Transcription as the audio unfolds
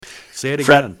Say it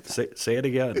again. Say it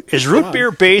again. Is root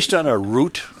beer based on a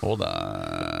root? Hold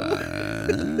on.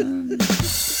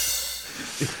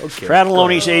 Okay.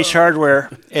 Fratelloni's Ace Hardware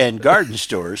and Garden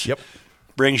Stores Yep.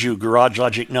 brings you Garage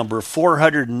Logic number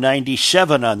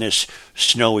 497 on this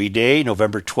snowy day,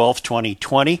 November 12th,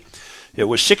 2020. It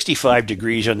was 65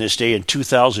 degrees on this day in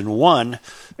 2001,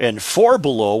 and 4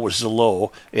 below was the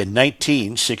low in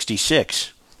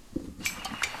 1966.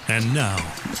 And now,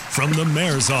 from the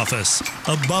mayor's office,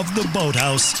 above the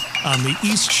boathouse on the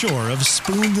east shore of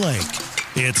Spoon Lake,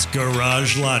 it's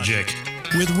Garage Logic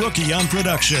with Rookie on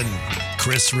production,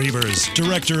 Chris Reavers,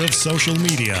 director of social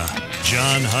media,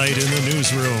 John Hyde in the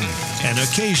newsroom, and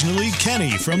occasionally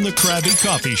Kenny from the Krabby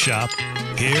Coffee Shop.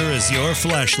 Here is your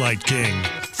flashlight king,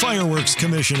 fireworks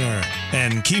commissioner,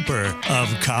 and keeper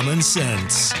of common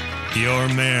sense, your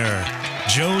mayor,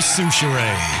 Joe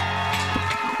Souchere.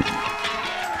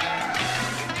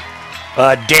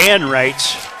 Dan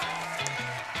writes,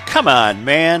 "Come on,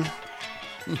 man.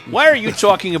 Why are you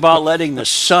talking about letting the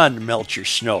sun melt your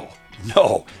snow?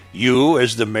 No, you,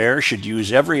 as the mayor, should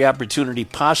use every opportunity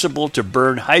possible to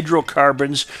burn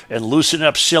hydrocarbons and loosen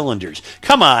up cylinders.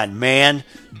 Come on, man."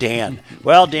 Dan.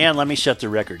 Well, Dan, let me set the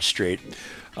record straight.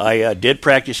 I did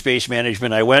practice space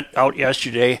management. I went out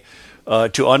yesterday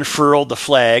to unfurl the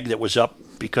flag that was up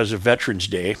because of Veterans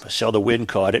Day. I saw the wind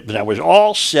caught it, but I was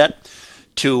all set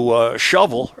to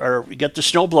shovel or get the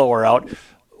snowblower out,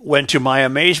 when to my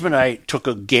amazement I took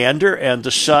a gander and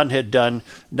the sun had done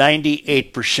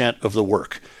 98% of the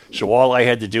work. So all I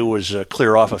had to do was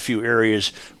clear off a few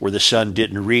areas where the sun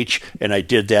didn't reach, and I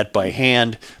did that by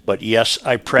hand. But yes,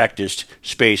 I practiced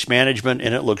space management,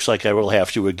 and it looks like I will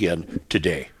have to again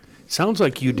today. Sounds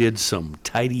like you did some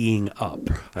tidying up.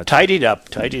 Tidied up.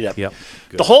 Yep.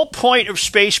 Good. The whole point of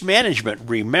space management,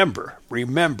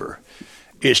 remember,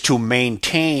 is to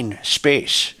maintain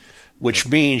space, which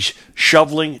means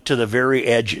shoveling to the very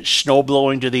edges, snow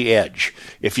blowing to the edge.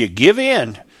 If you give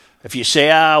in, if you say,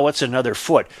 what's another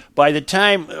foot, by the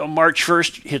time March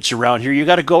 1st hits around here, you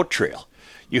got a goat trail.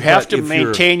 You have to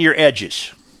maintain your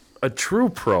edges. A true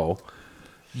pro,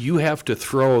 you have to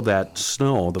throw that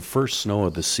snow, the first snow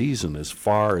of the season, as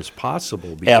far as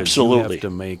possible, because Absolutely. you have to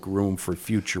make room for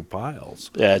future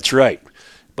piles. That's right.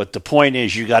 But the point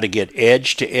is, you got to get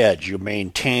edge to edge. You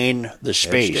maintain the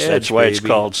space. Edge to That's edge, why it's baby.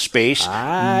 called space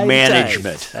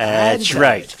management. That's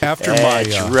right.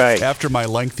 After my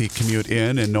lengthy commute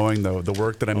in and knowing the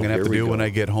work that I'm going to have to do when I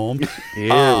get home, Here we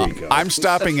go. I'm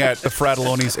stopping at the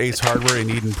Fratelloni's Ace Hardware in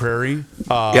Eden Prairie.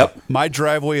 Yep. My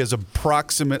driveway is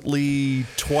approximately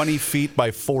 20 feet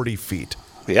by 40 feet.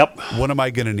 Yep. What am I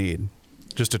going to need?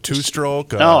 Just a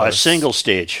two-stroke? No, a single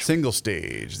stage. Single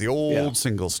stage. The old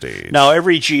single stage. Now,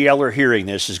 every GLer hearing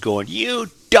this is going, "You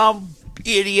dumb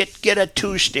idiot, get a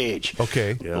two-stage."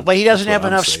 Okay. Yeah, But he doesn't that's have what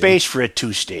I'm enough saying. space for a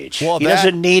two-stage. Well, He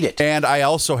doesn't need it. And I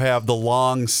also have the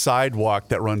long sidewalk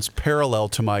that runs parallel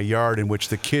to my yard in which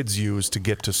the kids use to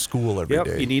get to school every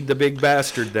day. Yep, you need the big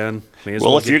bastard then. May as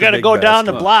Well, if get you're the going to big go down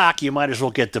the bastard. block, you might as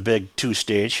well get the big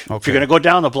two-stage. If Okay. you're going to go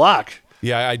down the block.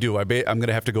 Yeah, I do. I'm going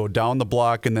to have to go down the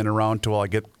block and then around till I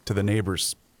get to the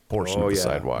neighbor's portion Oh, of the yeah,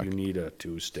 sidewalk. you need a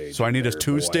two-stage. So I need a there, boy.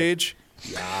 two-stage?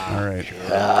 Yeah. All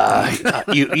right.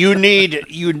 You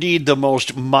need the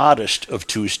most modest of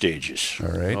two stages. All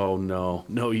right. Oh,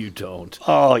 no, you don't.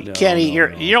 Oh, No, Kenny, no,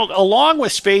 no. you know, along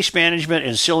with space management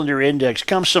and cylinder index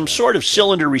comes some sort of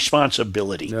cylinder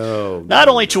responsibility. Not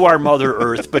only to our Mother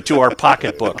Earth, but to our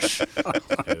pocketbooks.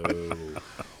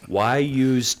 Why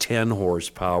use 10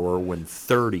 horsepower when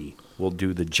 30 will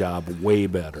do the job way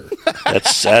better?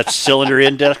 That's cylinder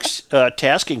index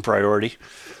tasking priority.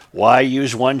 Why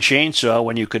use one chainsaw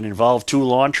when you can involve 2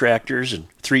 lawn tractors and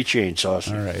 3 chainsaws?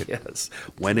 All right. Yes.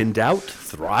 When in doubt,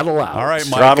 throttle out. All right,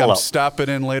 Mike, Throttle I'm up. stopping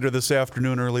in later this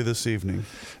afternoon, early this evening.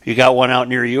 You got one out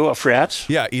near you, a Frats?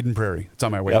 Yeah, Eden Prairie. It's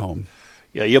on my way Yep. home.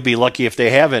 Yeah, you'll be lucky if they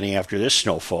have any after this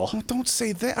snowfall. Oh, don't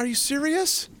say that. Are you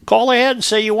serious? Call ahead and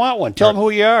say you want one. Tell them who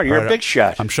you are. You're All a right, big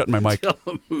shot. I'm shutting my mic.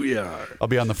 Who you are. I'll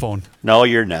be on the phone. No,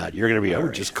 you're not. You're going to be I all would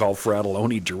right. just call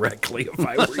Fratelloni directly if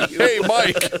I were you. Hey,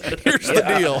 Mike, here's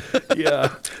the deal.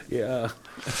 Yeah.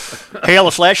 Hail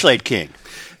the Flashlight King.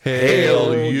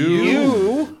 Hail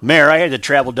you. Mayor, I had to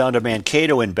travel down to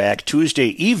Mankato and back Tuesday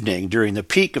evening during the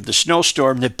peak of the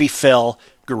snowstorm that befell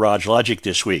Garage Logic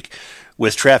this week.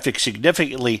 With traffic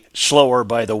significantly slower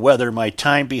by the weather, my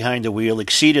time behind the wheel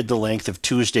exceeded the length of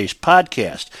Tuesday's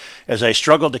podcast. As I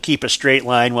struggled to keep a straight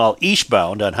line while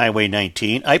eastbound on Highway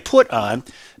 19, I put on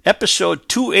episode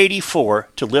 284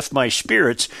 to lift my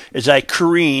spirits as I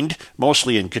careened,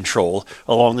 mostly in control,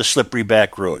 along the slippery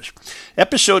back roads.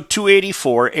 Episode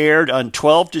 284 aired on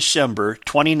 12 December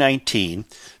 2019,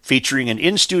 featuring an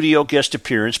in-studio guest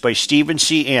appearance by Stephen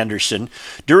C. Anderson,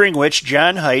 during which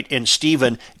John Haidt and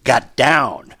Stephen got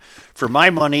down. For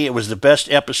my money, it was the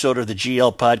best episode of the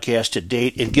GL podcast to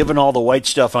date, and given all the white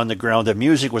stuff on the ground, the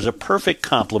music was a perfect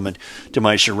complement to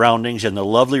my surroundings and the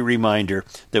lovely reminder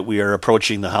that we are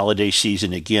approaching the holiday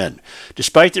season again.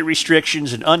 Despite the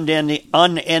restrictions and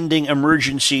unending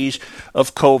emergencies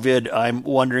of COVID, I'm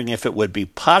wondering if it would be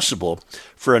possible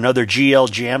for another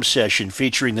GL jam session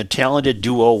featuring the talented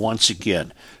duo once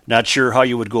again. Not sure how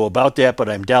you would go about that, but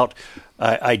I doubt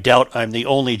I'm the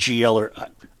only GLer.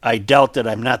 I doubt that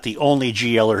I'm not the only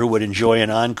GLer who would enjoy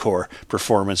an encore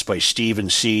performance by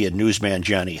Stephen C. and newsman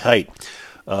Johnny Haidt.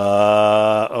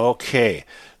 Okay,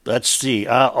 let's see.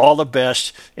 All the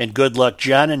best and good luck,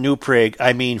 John in New Prague.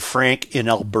 I mean Frank in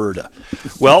Alberta.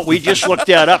 Well, we just looked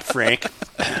that up, Frank.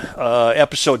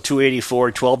 Episode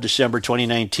 284, 12 December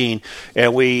 2019,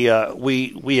 and we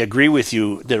agree with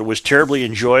you that it was terribly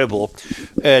enjoyable.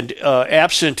 And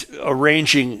absent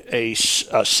arranging a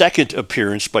second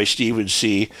appearance by Stephen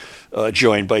C.,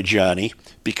 joined by Johnny,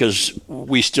 because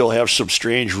we still have some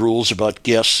strange rules about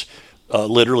guests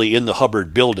literally in the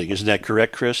Hubbard building. Isn't that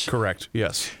correct, Chris? Correct.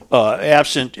 Yes.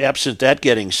 Absent that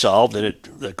getting solved, and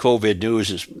the COVID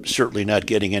news is certainly not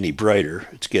getting any brighter.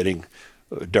 It's getting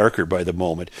darker by the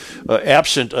moment.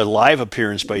 Absent a live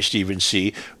appearance by Stephen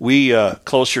C., we,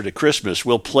 closer to Christmas,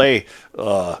 will play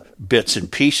bits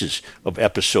and pieces of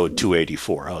episode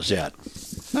 284. How's that?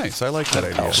 Nice. I like that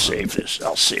idea. I'll save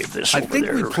this I over think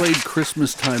there. we played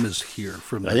Christmas Time is Here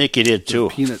from I think you did, the too.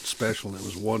 Peanut special, and it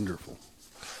was wonderful.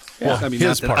 Well, I mean,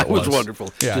 his not that part I was was.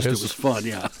 wonderful. Yeah, Just his- it was fun,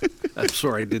 yeah. I'm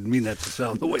sorry, I didn't mean that to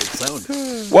sound the way it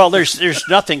sounded. Well, there's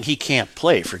nothing he can't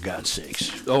play, for God's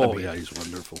sakes. Oh, yeah, he's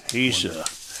wonderful. He's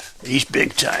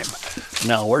big time.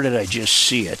 Now, where did I just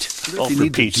see it? Oh, you for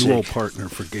need a Pete's duo sake. partner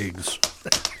for gigs.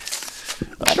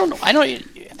 I don't know. I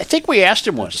think we asked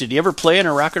him once. Did he ever play in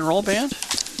a rock and roll band?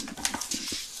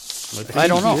 I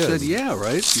don't know. He said, yeah,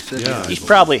 right? He said, yeah. He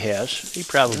probably has. He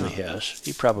probably has.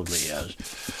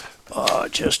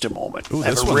 Just a moment. Ooh, I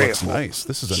have this a one ray looks of- nice.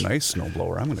 This is a nice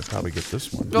snowblower. I'm going to probably get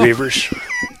this one.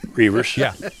 Reavers.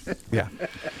 Yeah. Yeah.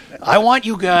 I want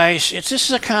you guys. This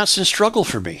is a constant struggle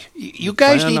for me. You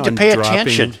guys Plan need to on pay dropping-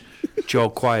 attention. Joe,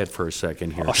 quiet for a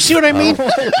second here. Oh, see what I mean?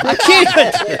 I can't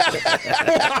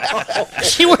even.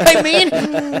 See what I mean?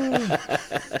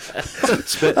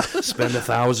 Spend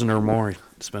 1,000 or more.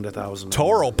 Spend 1,000.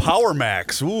 Toro Power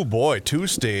Max. Ooh, boy.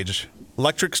 2-stage.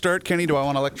 Electric start, Kenny? Do I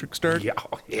want electric start? Yeah,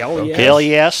 hell yes. Hell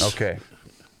yes. Okay.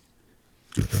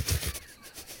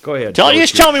 Go ahead.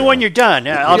 Just tell me when you're done.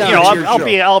 I'll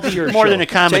be more than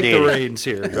accommodating. Take the reins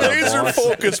here. Laser boss.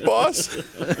 focus, boss.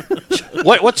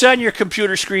 What's on your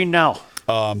computer screen now?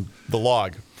 The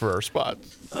log for our spot.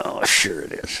 Oh, sure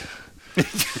it is.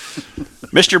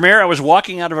 Mr. Mayor, I was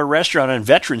walking out of a restaurant on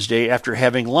Veterans Day after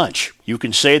having lunch. You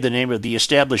can say the name of the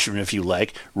establishment if you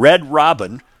like. Red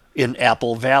Robin in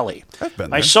Apple Valley. I've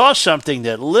been I there. saw something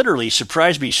that literally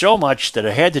surprised me so much that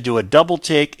I had to do a double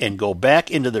take and go back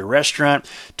into the restaurant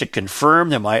to confirm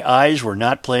that my eyes were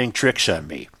not playing tricks on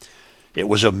me. It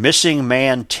was a missing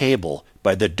man table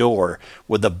by the door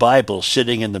with a Bible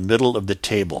sitting in the middle of the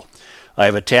table. I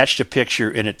have attached a picture,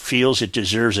 and it feels it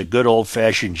deserves a good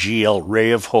old-fashioned GL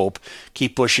ray of hope.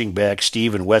 Keep pushing back,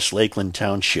 Steve, in West Lakeland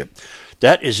Township.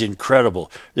 That is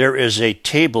incredible. There is a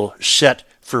table set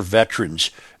for veterans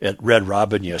at Red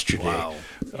Robin yesterday. Wow.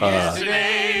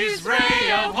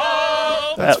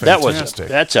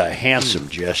 That's a handsome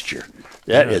gesture.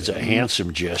 That is a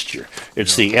handsome gesture.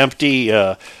 It's the empty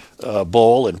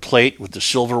bowl and plate with the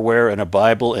silverware and a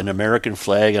Bible, an American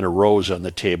flag, and a rose on the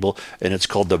table, and it's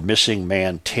called the Missing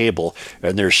Man Table.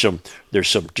 And there's some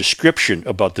description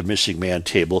about the Missing Man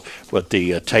Table, but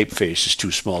the typeface is too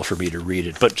small for me to read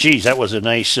it. But geez, that was a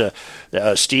nice.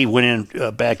 Steve went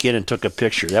in back in and took a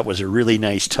picture. That was a really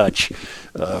nice touch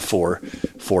for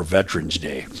Veterans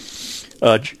Day.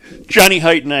 Johnny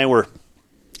Haidt and I were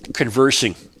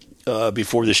conversing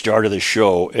before the start of the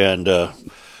show, and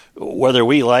whether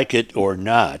we like it or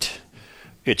not,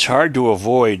 it's hard to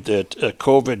avoid that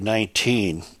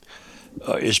COVID-19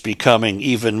 is becoming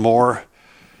even more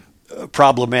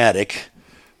problematic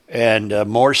and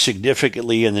more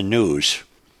significantly in the news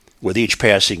with each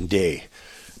passing day.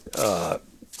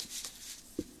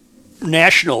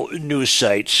 National news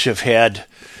sites have had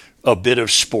a bit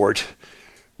of sport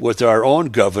with our own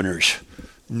governor's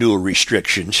new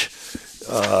restrictions.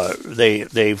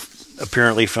 They've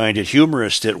apparently find it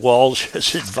humorous that Walz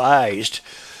has advised.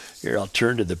 Here, I'll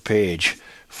turn to the page.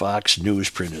 Fox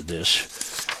News printed this.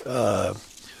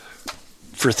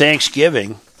 For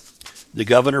Thanksgiving, The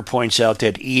governor points out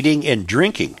that eating and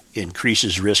drinking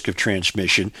increases risk of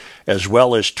transmission, as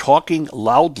well as talking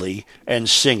loudly and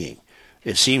singing.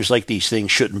 It seems like these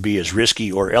things shouldn't be as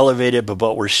risky or elevated, but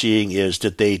what we're seeing is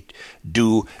that they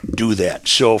do that.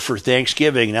 So for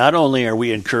Thanksgiving, not only are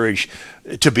we encouraged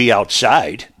to be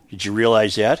outside, did you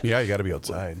realize that? Yeah, you got to be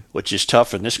outside. Which is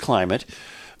tough in this climate.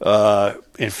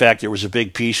 In fact, there was a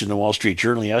big piece in the Wall Street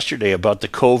Journal yesterday about the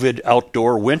COVID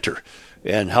outdoor winter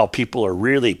and how people are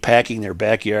really packing their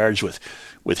backyards with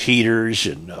heaters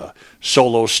and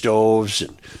solo stoves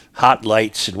and hot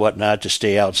lights and whatnot to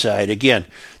stay outside. Again,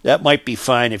 that might be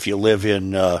fine if you live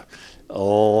in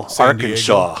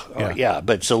Arkansas. Yeah,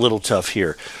 but it's a little tough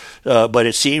here. But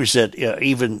it seems that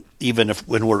even if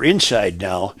when we're inside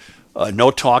now, no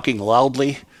talking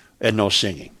loudly and no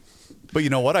singing. But you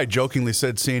know what? I jokingly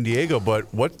said San Diego,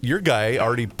 but what your guy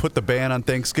already put the ban on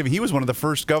Thanksgiving. He was one of the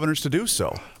first governors to do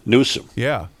so. Newsom.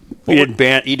 Yeah. He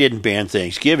didn't ban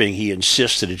Thanksgiving. He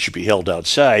insisted it should be held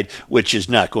outside, which is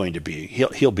not going to be.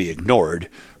 He'll be ignored,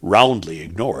 roundly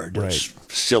ignored. Right. It's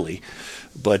silly,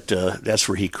 but that's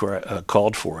where he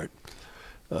called for it.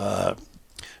 The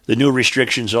new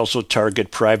restrictions also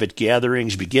target private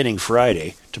gatherings beginning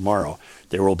Friday, tomorrow.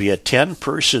 There will be a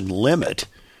 10-person limit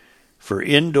for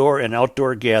indoor and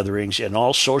outdoor gatherings, and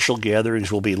all social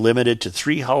gatherings will be limited to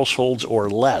 3 households or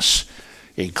less,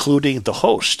 including the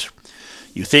host.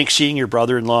 You think seeing your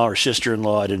brother-in-law or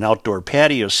sister-in-law at an outdoor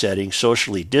patio setting,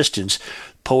 socially distanced,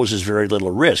 poses very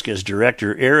little risk. As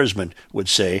Director Ehrensman would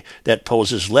say, that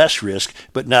poses less risk,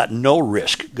 but not no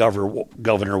risk,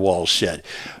 Governor Walz said,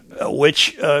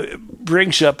 which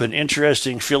brings up an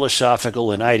interesting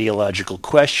philosophical and ideological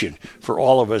question for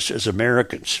all of us as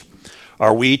Americans.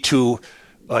 Are we to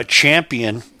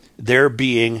champion there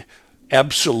being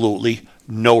absolutely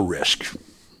no risk?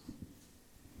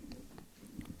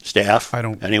 Staff?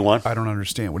 Anyone? I don't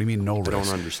understand. What do you mean no risk? I don't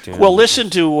understand. Well, listen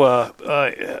to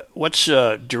what's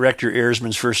Director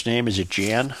Ehrensman's first name? Is it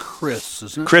Jan? Chris,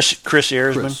 isn't it? Chris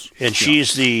Ehrensman, Chris, and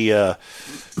she's the.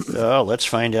 Let's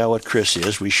find out what Chris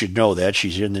is. We should know that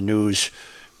she's in the news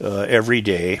every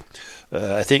day.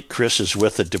 I think Chris is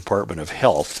with the Department of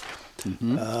Health.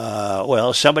 Mm-hmm.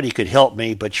 Well, somebody could help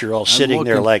me, but you're all sitting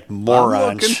there like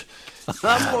morons.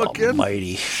 I'm looking.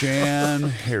 Almighty. Jan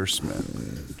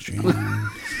Hairsman. Jan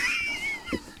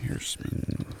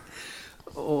Hairsman.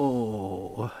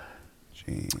 Oh.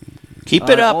 Jan. Keep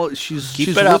it up. She's it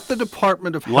with up. the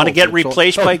Department of Health. You want to get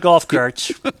replaced by golf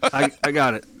carts? I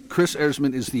got it. Chris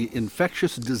Ehrensman is the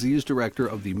Infectious Disease Director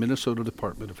of the Minnesota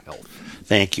Department of Health.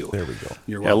 Thank you. There we go.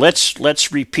 You're Now welcome.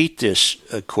 let's repeat this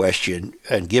question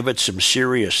and give it some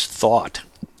serious thought.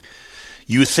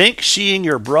 You think seeing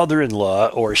your brother-in-law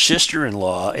or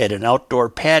sister-in-law at an outdoor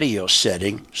patio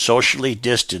setting, socially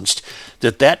distanced,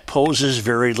 that poses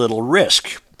very little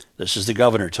risk. This is the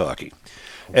governor talking.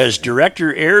 As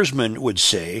Director Ehrensman would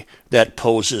say, that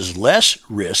poses less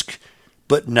risk,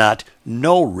 but not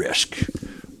no risk.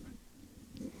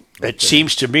 It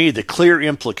seems to me the clear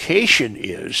implication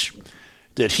is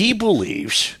that he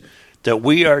believes that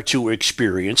we are to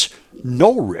experience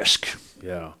no risk.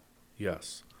 Yeah.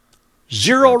 Yes.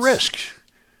 Zero risk.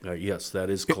 Yes, that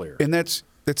is clear. And that's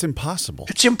impossible.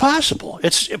 It's impossible.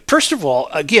 It's first of all,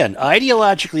 again,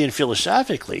 ideologically and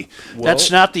philosophically,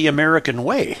 that's not the American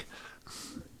way.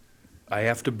 I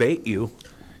have to bait you.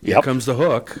 Yep. Here comes the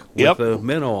hook with Yep. a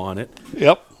minnow on it.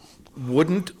 Yep.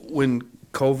 Wouldn't, when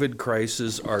COVID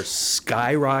crises are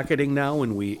skyrocketing now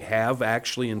and we have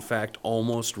actually, in fact,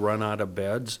 almost run out of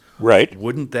beds, Right.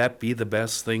 wouldn't that be the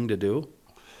best thing to do?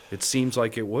 It seems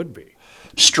like it would be.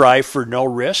 Strive for no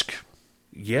risk.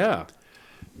 Yeah.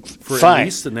 For Fine. at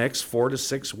least the next 4 to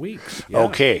 6 weeks. Yeah.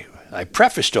 Okay. I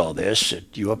prefaced all this.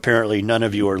 You apparently, none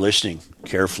of you are listening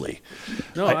carefully.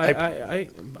 No,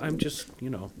 I'm just,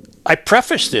 I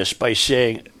prefaced this by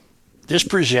saying this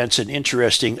presents an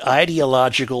interesting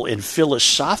ideological and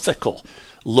philosophical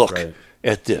look Right.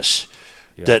 at this.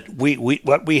 Yeah. That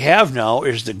what we have now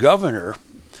is the governor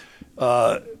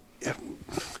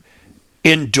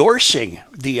endorsing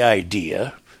the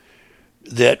idea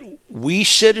that we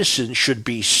citizens should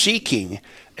be seeking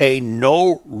a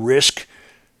no-risk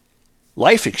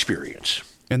life experience.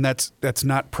 And that's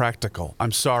not practical.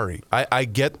 I'm sorry. I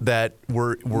get that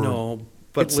we're no,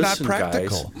 but it's listen, not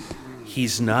practical. guys,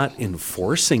 he's not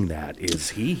enforcing that,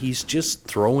 is he? He's just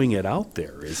throwing it out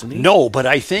there, isn't he? No, but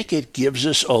I think it gives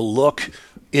us a look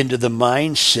into the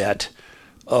mindset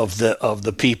of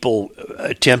the people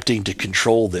attempting to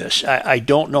control this. I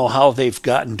don't know how they've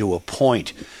gotten to a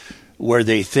point where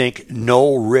they think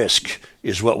no risk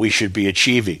is what we should be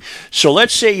achieving. So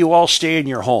let's say you all stay in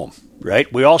your home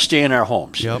right? We all stay in our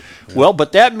homes. Yep. Well,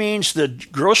 but that means the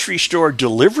grocery store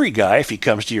delivery guy, if he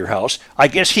comes to your house, I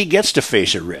guess he gets to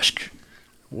face a risk.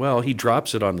 Well, he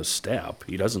drops it on the step.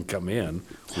 He doesn't come in.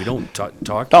 We don't talk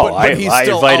to Oh, him. But he's I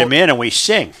still invite out- him in and we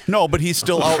sing. No, but he's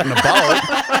still out and about.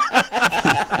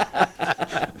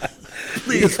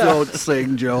 Please don't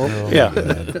sing, Joe. Yeah.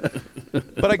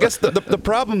 But I guess the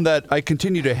problem that I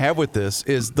continue to have with this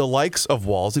is the likes of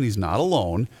Walls, and he's not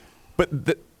alone, but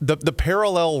the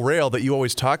parallel rail that you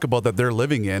always talk about that they're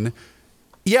living in,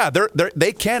 yeah,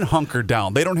 they can hunker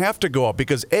down. They don't have to go up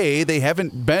because, A, they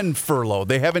haven't been furloughed.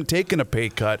 They haven't taken a pay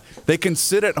cut. They can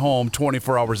sit at home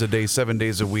 24 hours a day, 7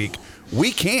 days a week.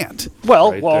 We can't.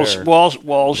 Well, Right Walls there.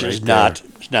 Walls is Right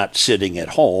not sitting at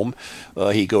home.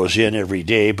 He goes in every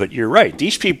day. But you're right;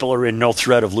 these people are in no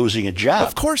threat of losing a job.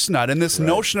 Of course not. And this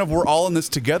notion of we're all in this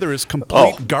together is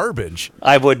complete Oh. garbage.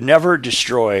 I would never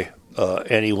destroy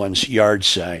anyone's yard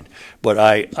sign, but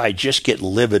I just get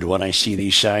livid when I see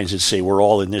these signs that say we're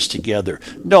all in this together.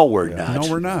 No, we're not. No,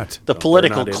 we're not. The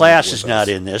political not in class it is with not us.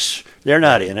 in this. They're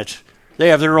not in it. They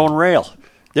have their own rail.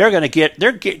 They're going to get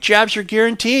their jobs are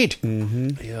guaranteed.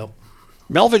 Yep.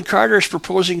 Melvin Carter is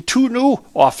proposing 2 new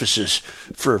offices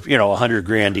for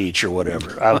 $100,000 each or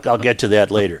whatever. I'll get to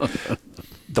that later.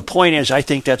 The point is, I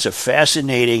think that's a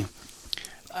fascinating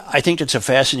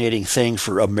thing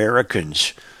for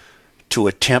Americans to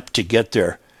attempt to get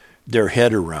their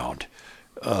head around.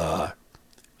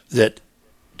 That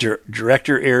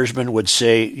Director Erzman would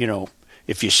say,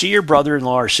 if you see your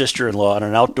brother-in-law or sister-in-law in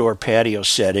an outdoor patio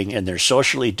setting and they're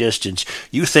socially distanced,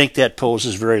 you think that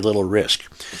poses very little risk.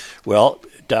 Well,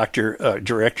 Director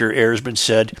Erzman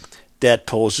said that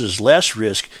poses less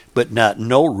risk, but not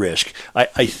no risk.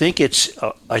 I think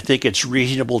it's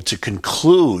reasonable to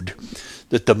conclude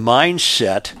that the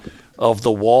mindset of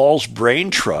the Walls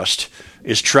Brain Trust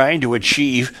is trying to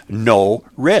achieve no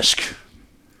risk.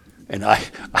 And I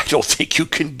don't think you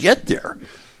can get there.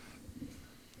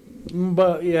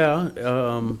 But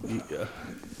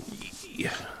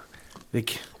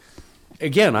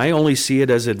again, I only see it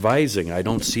as advising. I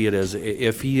don't see it as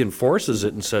if he enforces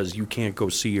it and says you can't go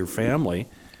see your family,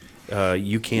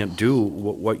 you can't do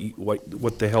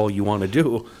what the hell you want to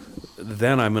do.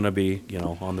 Then I'm going to be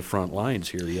on the front lines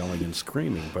here yelling and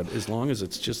screaming. But as long as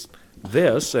it's just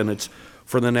this and it's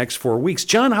for the next 4 weeks,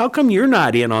 John, how come you're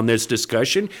not in on this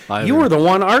discussion? You were the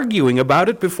one arguing about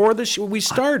it before we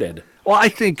started. Well, I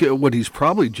think what he's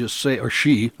probably just saying, or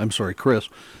she, I'm sorry, Chris,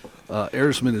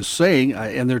 Erzman is saying,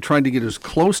 and they're trying to get as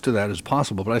close to that as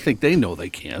possible, but I think they know they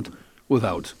can't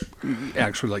without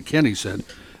actually, like Kenny said,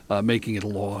 making it a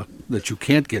law that you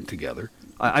can't get together.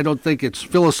 I don't think it's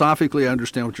philosophically, I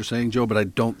understand what you're saying, Joe, but I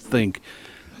don't think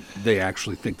they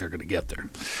actually think they're going to get there.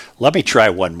 Let me try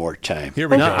one more time. Here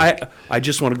we No, go. I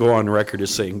just want to go on record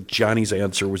as saying Johnny's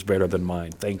answer was better than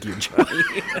mine. Thank you, Johnny.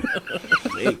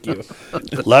 Thank you.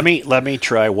 Let me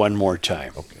try one more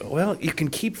time. Well, you can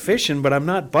keep fishing, but I'm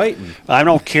not biting. I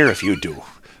don't care if you do.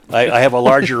 I have a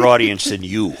larger audience than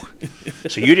you.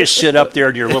 So you just sit up there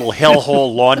in your little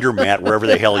hellhole laundromat, wherever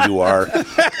the hell you are,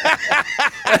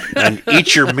 and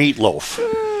eat your meatloaf.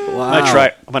 Wow.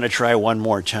 I'm going to try one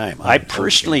more time. I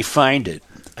personally find it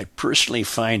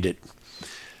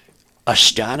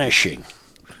astonishing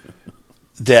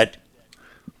that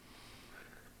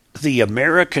the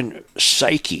American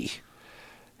psyche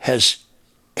has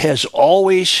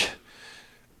always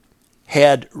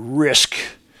had risk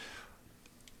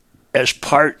as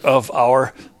part of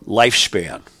our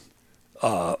lifespan.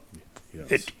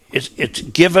 It's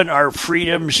given our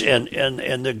freedoms and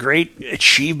the great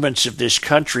achievements of this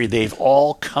country. They've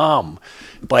all come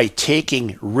by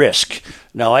taking risk.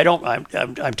 Now,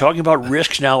 I'm talking about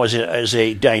risks now as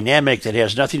a dynamic that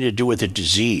has nothing to do with a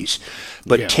disease,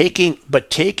 but taking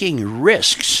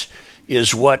risks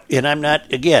is what. And I'm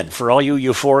not, again, for all you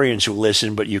euphorians who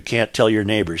listen, but you can't tell your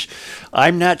neighbors,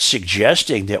 I'm not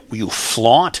suggesting that you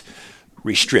flaunt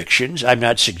restrictions. I'm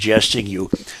not suggesting you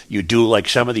do like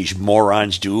some of these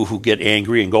morons do who get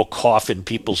angry and go cough in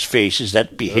people's faces.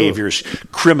 That behavior is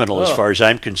criminal as far as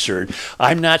I'm concerned.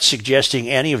 I'm not suggesting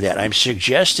any of that. I'm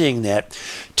suggesting that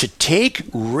to take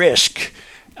risk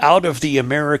out of the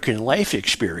American life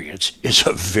experience is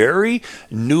a very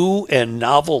new and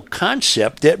novel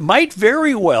concept that might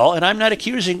very well, and I'm not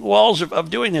accusing Walls of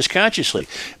doing this consciously,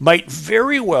 might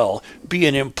very well be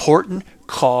an important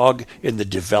cog in the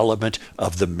development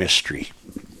of the mystery.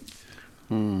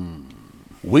 I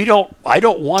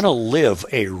don't want to live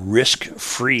a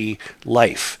risk-free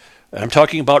life. I'm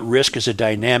talking about risk as a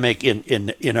dynamic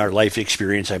in our life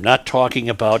experience. I'm not talking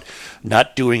about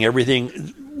not doing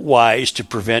everything wise to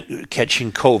prevent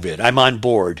catching COVID. I'm on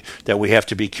board that we have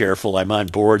to be careful. I'm on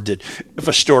board that if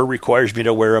a store requires me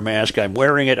to wear a mask, I'm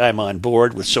wearing it. I'm on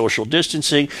board with social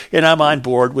distancing, and I'm on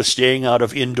board with staying out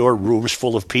of indoor rooms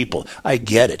full of people. I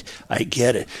get it.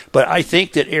 But I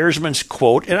think that Erzman's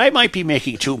quote, and I might be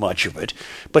making too much of it,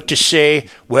 but to say,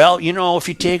 well, if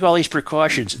you take all these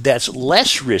precautions, that's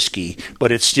less risky,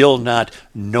 but it's still not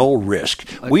no risk.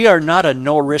 We are not a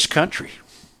no-risk country.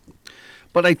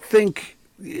 But I think,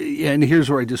 and here's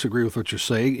where I disagree with what you're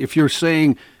saying. If you're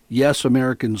saying, yes,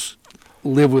 Americans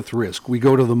live with risk, we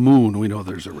go to the moon, we know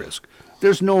there's a risk.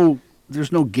 There's no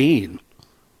gain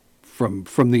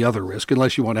from the other risk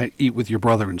unless you want to eat with your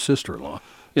brother and sister-in-law.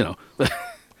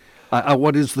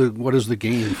 What is the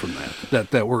gain from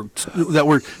that? That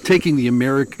we're taking the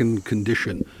American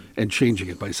condition and changing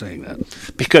it by saying that.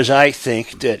 Because I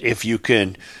think that if you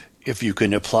can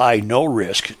apply no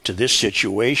risk to this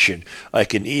situation, I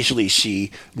can easily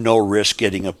see no risk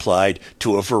getting applied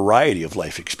to a variety of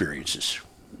life experiences.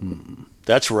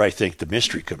 That's where I think the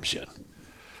mystery comes in.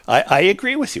 I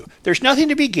agree with you. There's nothing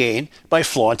to be gained by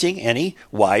flaunting any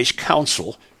wise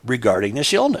counsel regarding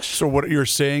this illness. So what you're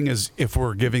saying is if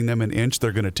we're giving them an inch,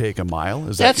 they're going to take a mile?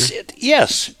 That's it.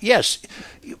 Yes.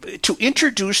 To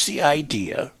introduce the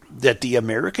idea that the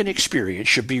American experience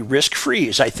should be risk-free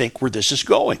is, I think, where this is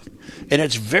going. And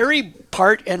it's very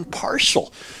part and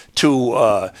parcel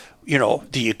to,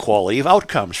 the equality of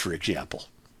outcomes, for example.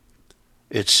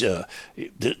 It's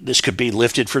this could be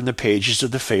lifted from the pages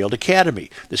of the failed academy.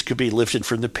 This could be lifted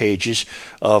from the pages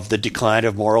of the decline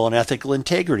of moral and ethical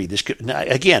integrity.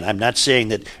 Again, I'm not saying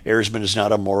that Erzman is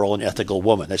not a moral and ethical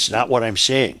woman. That's not what I'm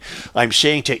saying. I'm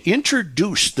saying to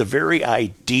introduce the very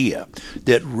idea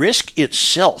that risk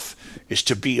itself is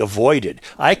to be avoided.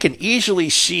 I can easily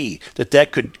see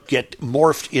that could get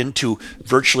morphed into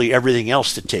virtually everything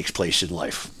else that takes place in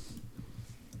life.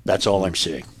 That's all I'm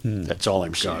saying. That's all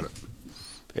I'm saying. Got it.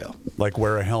 Yeah. Like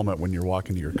wear a helmet when you're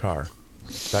walking to your car.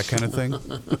 That kind of thing?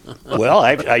 Well,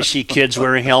 I see kids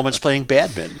wearing helmets playing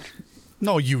badminton.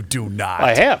 No, you do not.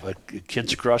 I have.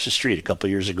 Kids across the street a couple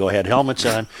of years ago had helmets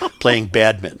on playing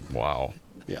badminton. Wow.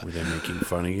 Yeah. Were they making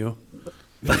fun of you?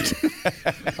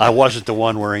 I wasn't the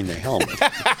one wearing the helmet.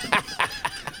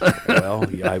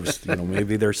 Well, yeah, I was.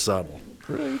 Maybe they're subtle.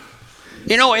 And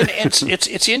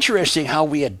it's interesting how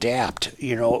we adapt.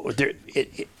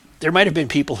 There might have been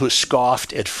people who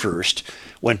scoffed at first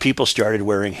when people started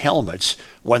wearing helmets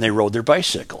when they rode their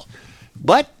bicycle.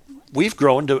 But we've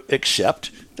grown to accept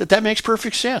that makes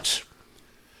perfect sense.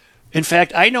 In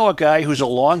fact, I know a guy who's a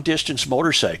long-distance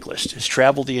motorcyclist, has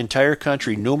traveled the entire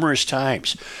country numerous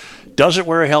times, doesn't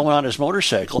wear a helmet on his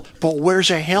motorcycle, but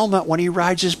wears a helmet when he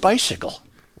rides his bicycle.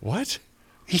 What?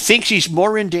 He thinks he's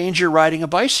more in danger riding a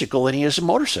bicycle than he is a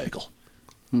motorcycle.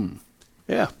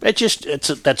 Yeah,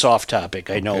 that's off topic.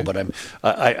 I know, but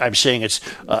I'm saying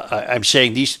I'm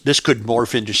saying this could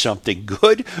morph into something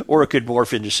good, or it could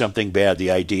morph into something bad. The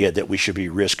idea that we should be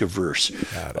risk averse.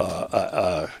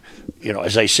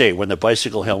 As I say, when the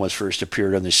bicycle helmets first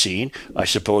appeared on the scene, I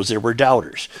suppose there were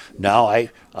doubters. Now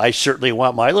I certainly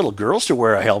want my little girls to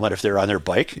wear a helmet if they're on their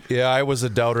bike. Yeah, I was a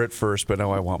doubter at first, but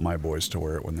now I want my boys to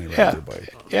wear it when they ride their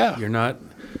bike. Yeah, You're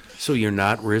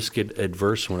not risk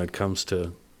adverse when it comes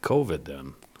to COVID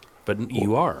then, but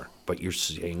you are. But you're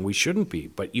saying we shouldn't be.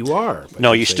 But you are. But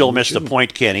no, you're you saying still we missed the shouldn't.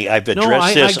 point, Kenny. I've No, addressed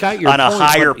I this got your on a point,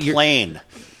 higher but you're- plane.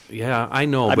 Yeah, I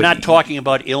know. I'm but not talking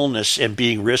about illness and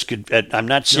being risk. I'm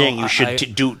not saying you should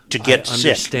get I sick.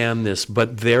 understand this,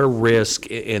 but their risk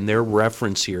and their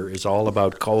reference here is all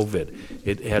about COVID.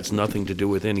 It has nothing to do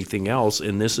with anything else,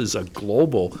 and this is a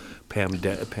global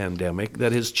pandemic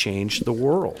that has changed the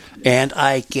world. And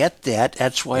I get that.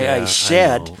 That's why Yeah, I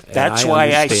said. know. And That's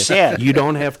why I understand. said. You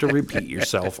don't have to repeat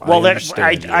yourself. Well, I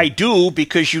understand you. I do,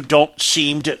 because you don't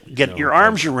seem to get your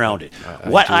arms around it.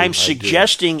 What I I'm do.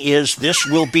 suggesting is this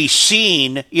will be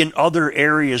seen in other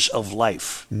areas of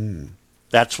life.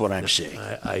 That's what I'm saying.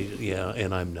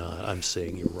 And I'm not. I'm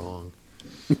saying you're wrong.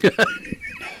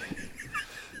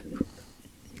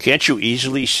 Can't you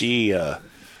easily see?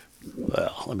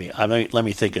 Let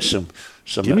me think of some.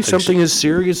 Give me something as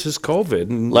serious as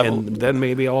COVID, Let- and then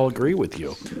maybe I'll agree with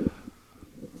you.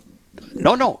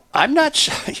 No, I'm not.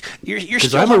 You're Because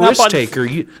still I'm a hung up risk on. taker.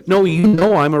 You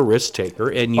know I'm a risk taker,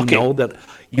 and you Okay. know that.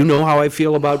 You know how I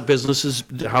feel about businesses,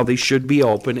 how they should be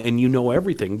open, and you know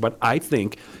everything. But I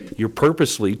think you're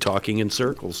purposely talking in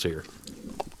circles here.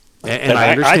 And I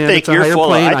I understand think it's a you're higher full of-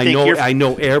 plane. I think you're- I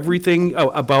know everything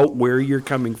about where you're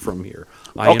coming from here.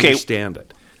 I Okay, understand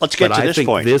it. let's get But to I this think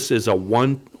point. this is a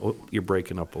one. Oh, you're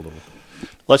breaking up a little.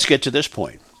 Let's get to this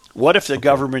point. What if the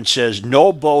government says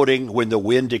no boating when the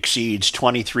wind exceeds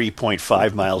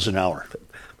 23.5 miles an hour?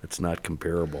 It's not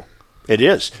comparable. It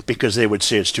is, because they would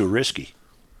say it's too risky.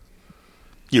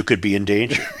 You could be in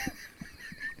danger.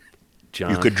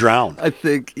 John, You could drown. I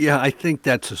think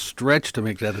that's a stretch to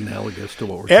make that analogous to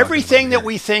what we're Everything talking that about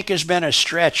we think has been a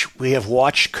stretch, we have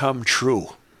watched come true.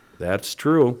 that's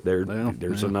true.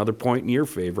 There's another point in your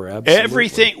favor. Absolutely.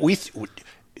 Everything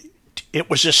it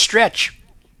was a stretch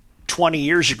 20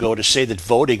 years ago to say that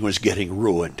voting was getting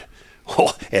ruined.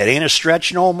 Oh, it ain't a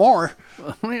stretch no more.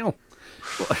 here.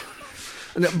 Well,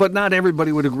 but not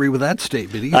everybody would agree with that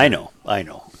statement either. I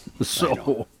know.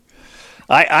 So,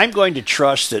 I'm going to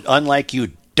trust that, unlike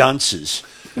you dunces,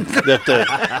 that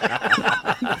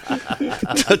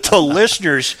the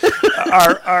listeners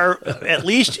are at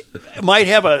least might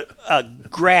have a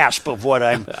grasp of what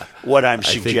I'm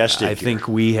suggesting. I think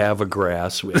we have a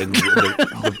grasp, and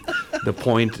the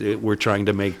point we're trying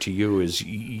to make to you is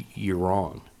you're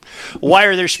wrong. Why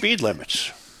are there speed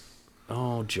limits?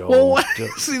 Oh, Joe. well,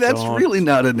 see, that's don't- really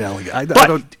not analogous. I But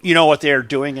don't. you know what they're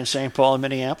doing in St. Paul and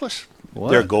Minneapolis?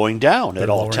 What? They're going down They're at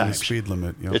all lowering the times. speed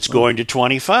limit. Yep. It's going to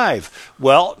 25.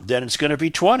 Well, then it's going to be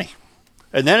 20.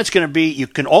 And then it's going to be you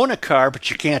can own a car, but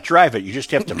you can't drive it. You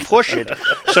just have to push it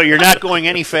so you're not going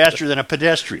any faster than a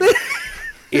pedestrian.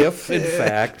 If, in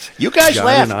fact, You guys John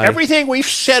laugh. and I- Everything we've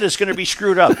said is going to be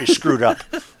screwed up. Is screwed up.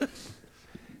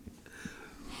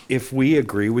 If we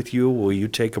agree with you, will you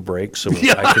take a break so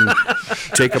I can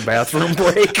take a bathroom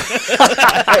break?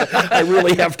 I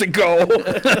really have to go.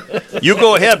 You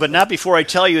go ahead, but not before I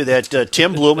tell you that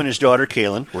Tim Bloom and his daughter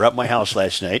Kaylin were at my house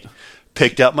last night,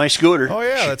 picked up my scooter. Oh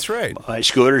yeah, that's right. My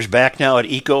scooter's back now at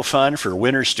EcoFun for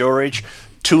winter storage,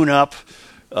 tune-up.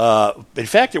 In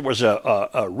fact, there was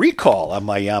a recall on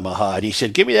my Yamaha, and he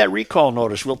said, "Give me that recall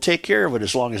notice. We'll take care of it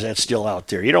as long as that's still out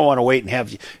there. You don't want to wait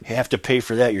and have to pay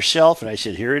for that yourself." And I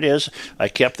said, "Here it is." I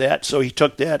kept that, so he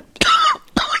took that.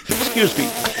 Excuse me.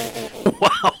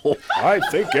 I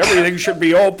think everything should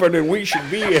be open and we should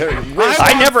be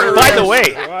I never. By the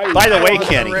way,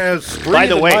 Kenny. By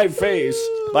the way, face.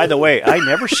 By the way, I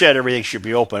never said everything should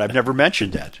be open. I've never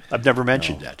mentioned that. I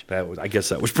guess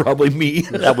that was probably me.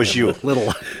 That was you.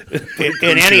 Little.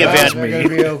 In any event,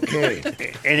 be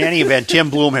okay. in any event, Tim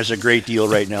Bloom has a great deal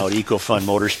right now at EcoFun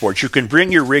Motorsports. You can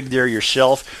bring your rig there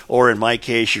yourself, or in my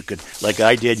case, you could, like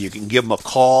I did, you can give him a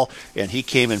call, and he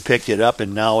came and picked it up,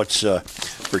 and now it's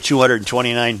for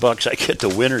 $229. I get the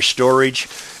winter storage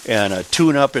and a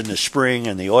tune-up in the spring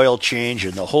and the oil change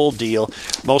and the whole deal.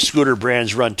 Most scooter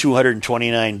brands run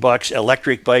 $229.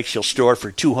 Electric bikes you'll store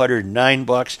for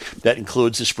 $209. That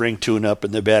includes the spring tune-up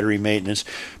and the battery maintenance.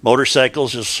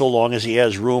 Motorcycles, is so long as he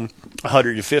has room,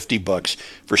 $150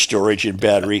 for storage and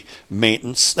battery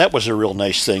maintenance. That was a real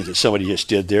nice thing that somebody just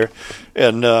did there.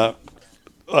 And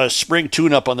spring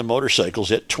tune-up on the motorcycles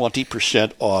at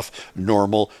 20% off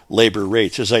normal labor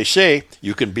rates. As I say,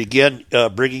 you can begin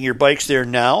bringing your bikes there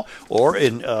now, or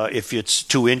if it's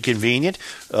too inconvenient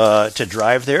to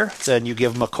drive there, then you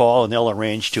give them a call and they'll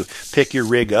arrange to pick your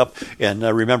rig up. And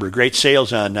remember, great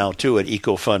sales on now, too, at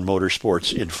EcoFun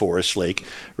Motorsports in Forest Lake,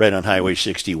 right on Highway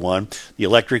 61. The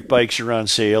electric bikes are on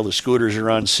sale. The scooters are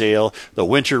on sale. The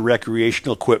winter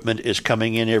recreational equipment is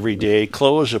coming in every day.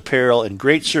 Clothes, apparel, and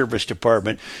great service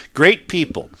department. Great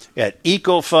people at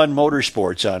EcoFun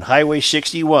Motorsports on Highway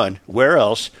 61. Where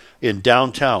else? In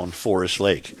downtown Forest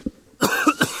Lake.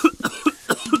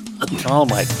 Oh,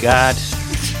 my God.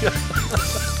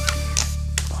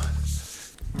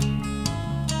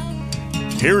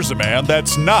 Here's a man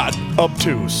that's not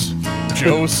obtuse.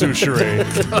 Joe Souchere.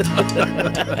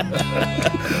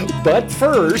 But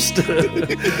first,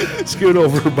 Scoot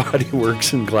Over Body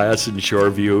Works in Glass and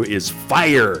Shoreview is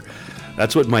fire.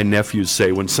 That's what my nephews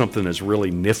say when something is really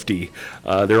nifty.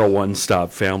 They're a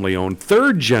one-stop, family-owned,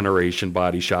 third-generation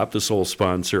body shop, the sole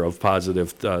sponsor of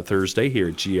Positive Thursday here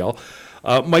at GL.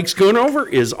 Mike Schoonover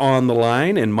is on the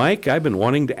line, and Mike, I've been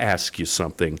wanting to ask you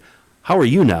something. How are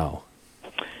you now?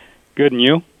 Good, and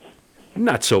you?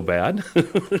 Not so bad.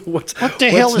 What The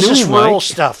hell is this rural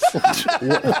stuff?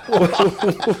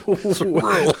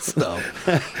 Rural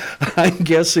stuff. I'm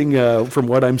guessing from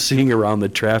what I'm seeing around the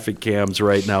traffic cams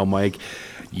right now, Mike,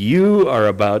 you are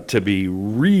about to be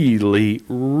really,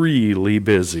 really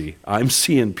busy. I'm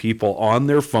seeing people on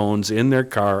their phones, in their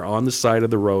car, on the side of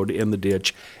the road, in the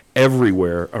ditch,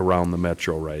 everywhere around the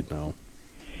metro right now.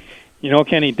 You know,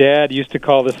 Kenny, Dad used to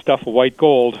call this stuff white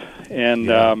gold, and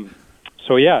Yeah.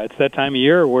 so it's that time of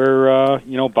year where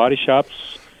body shops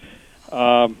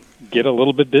get a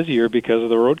little bit busier because of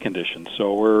the road conditions.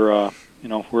 So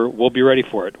we'll be ready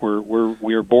for it.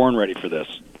 We are born ready for this.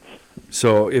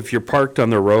 So if you're parked on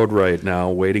the road right now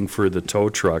waiting for the tow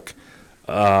truck,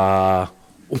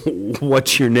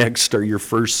 what's your next or your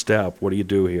first step? What do you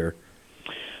do here?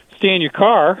 Stay in your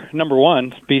car. Number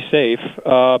one, be safe.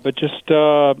 But just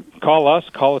call us,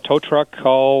 call a tow truck,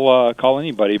 call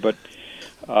anybody. But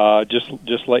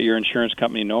just let your insurance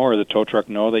company know or the tow truck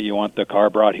know that you want the car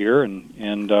brought here,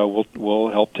 and we'll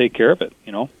help take care of it.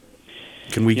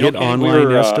 Can we You know, get Ken, online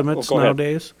we're, estimates go ahead.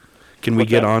 nowadays? Can we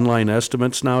What's get that? online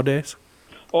estimates nowadays?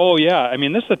 Oh yeah, I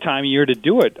mean this is the time of year to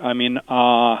do it. I mean,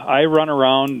 I run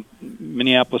around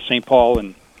Minneapolis, St. Paul,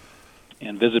 and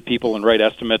visit people and write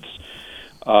estimates.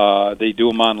 They do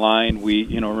them online.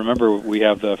 Remember we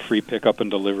have the free pickup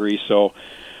and delivery. So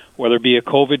whether it be a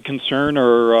COVID concern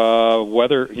or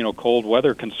weather, cold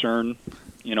weather concern,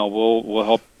 we'll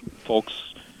help folks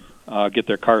get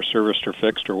their car serviced or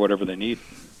fixed or whatever they need.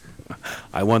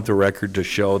 I want the record to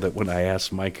show that when I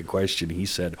asked Mike a question, he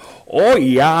said, "Oh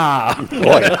yeah."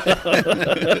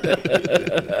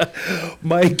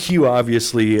 Mike, you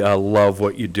obviously love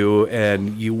what you do,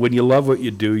 and when you love what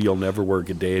you do, you'll never work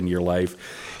a day in your life.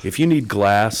 If you need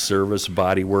glass, service,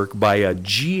 body work by a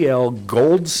GL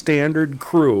Gold Standard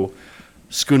crew,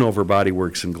 Schoonover Body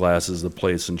Works and Glass is the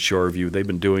place in Shoreview. They've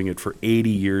been doing it for 80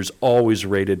 years, always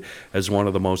rated as one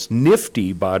of the most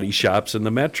nifty body shops in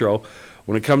the metro.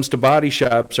 When it comes to body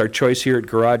shops, our choice here at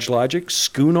Garage Logic,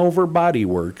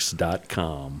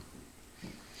 SchoonoverBodyWorks.com.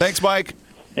 Thanks, Mike.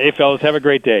 Hey, fellas, have a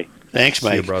great day. Thanks,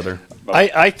 Mike. See you, brother.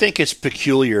 I think it's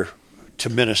peculiar to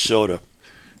Minnesota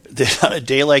that on a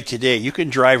day like today, you can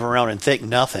drive around and think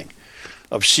nothing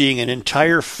of seeing an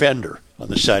entire fender on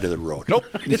the side of the road. Nope.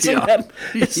 Isn't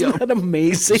that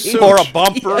amazing? Or a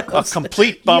bumper, Yes. a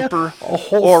complete bumper, Yeah, a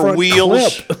whole or front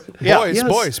wheels. clip. Yeah.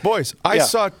 Boys. I Yeah.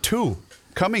 saw two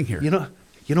coming here. You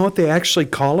know what they actually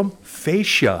call them?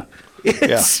 Fascia.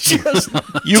 It's just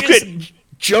You just could-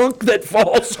 junk that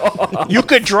falls off. You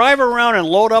could drive around and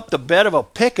load up the bed of a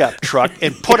pickup truck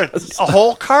and put a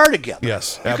whole car together.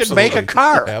 Yes, You absolutely. could make a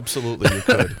car. Absolutely, you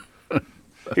could.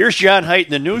 Here's John Height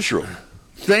in the newsroom.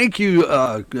 Thank you,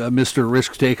 Mr.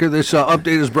 Risk Taker. This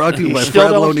update is brought to you You by still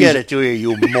Fred don't Loney's. get it, do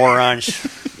you morons?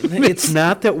 It's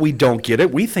not that we don't get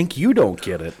it. We think you don't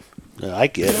get it. I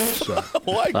get it.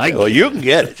 I- You can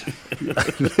get it.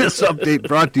 This update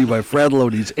brought to you by Fred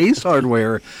Loney's Ace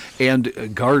Hardware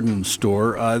and Garden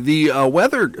Store. The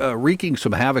weather wreaking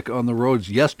some havoc on the roads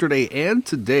yesterday and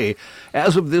today.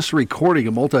 As of this recording,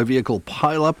 a multi-vehicle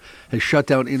pileup has shut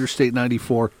down Interstate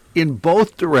 94 in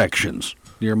both directions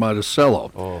near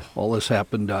Monticello. All this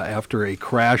happened after a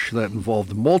crash that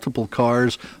involved multiple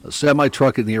cars. A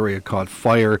semi-truck in the area caught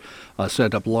fire,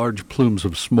 sent up large plumes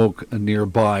of smoke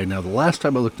nearby. Now, the last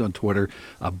time I looked on Twitter,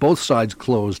 both sides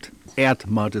closed at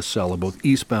Monticello, both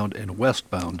eastbound and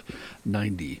westbound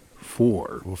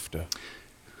 94. Oofda.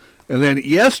 And then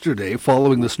yesterday,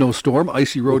 following the snowstorm,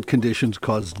 icy road conditions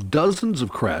caused dozens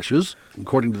of crashes.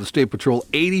 According to the State Patrol,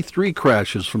 83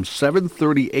 crashes from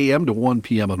 7:30 a.m. to 1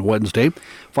 p.m. on Wednesday.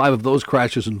 5 of those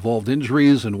crashes involved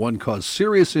injuries, and 1 caused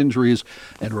serious injuries,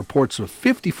 and reports of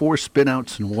 54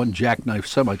 spinouts and 1 jackknife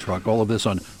semi-truck. All of this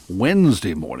on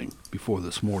Wednesday morning before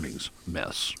this morning's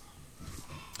mess.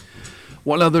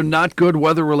 One other not good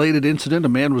weather-related incident. A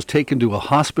man was taken to a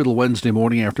hospital Wednesday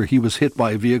morning after he was hit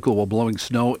by a vehicle while blowing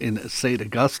snow in St.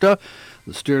 Augusta.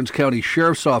 The Stearns County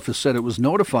Sheriff's Office said it was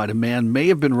notified a man may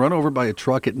have been run over by a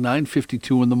truck at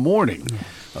 9:52 in the morning.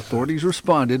 Authorities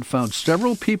responded, found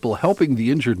several people helping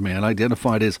the injured man,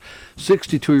 identified as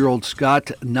 62-year-old Scott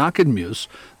Knockenmuse.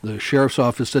 The Sheriff's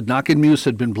Office said Knockenmuse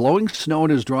had been blowing snow in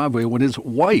his driveway when his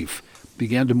wife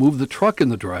began to move the truck in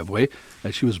the driveway.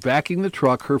 As she was backing the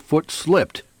truck, her foot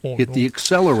slipped, hit the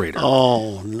accelerator.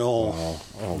 Oh, no.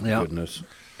 Oh, Yeah. goodness.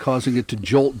 Causing it to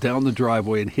jolt down the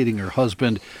driveway and hitting her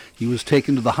husband. He was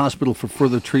taken to the hospital for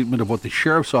further treatment of what the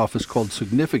sheriff's office called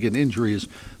significant injuries.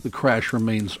 The crash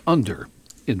remains under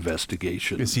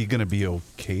investigation. Is he going to be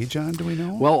okay, John? Do we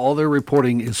know? Well, all they're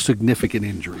reporting is significant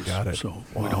injuries. Got it. So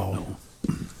we don't know.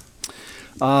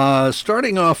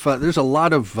 Starting off, there's a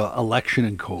lot of election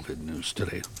and COVID news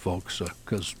today, folks,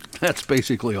 because that's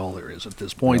basically all there is at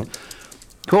this point.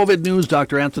 COVID news,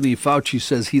 Dr. Anthony Fauci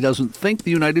says he doesn't think the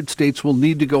United States will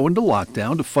need to go into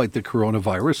lockdown to fight the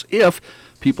coronavirus if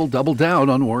people double down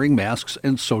on wearing masks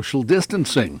and social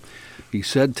distancing. He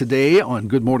said today on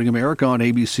Good Morning America on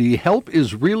ABC, help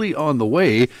is really on the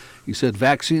way. He said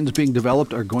vaccines being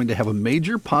developed are going to have a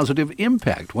major positive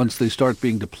impact once they start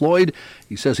being deployed.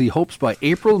 He says he hopes by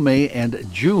April, May, and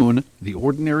June, the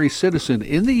ordinary citizen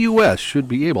in the U.S. should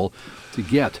be able to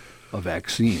get a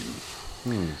vaccine.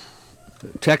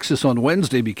 Texas on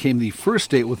Wednesday became the first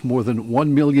state with more than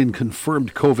 1 million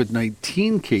confirmed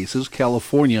COVID-19 cases.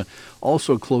 California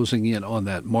also closing in on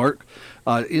that mark.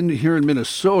 Here in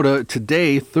Minnesota,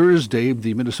 today, Thursday,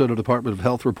 the Minnesota Department of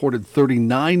Health reported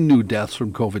 39 new deaths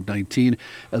from COVID-19,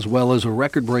 as well as a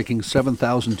record-breaking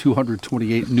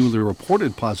 7,228 newly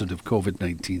reported positive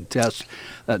COVID-19 tests.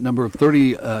 That number of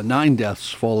 39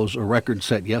 deaths follows a record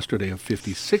set yesterday of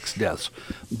 56 deaths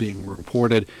being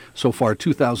reported. So far,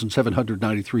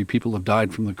 2,793 people have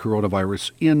died from the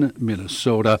coronavirus in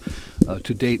Minnesota.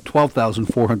 To date,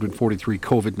 12,443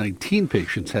 COVID-19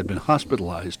 patients had been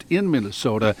hospitalized in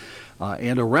Minnesota,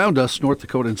 and around us, North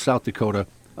Dakota and South Dakota,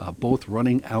 both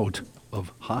running out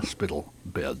of hospital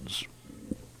beds.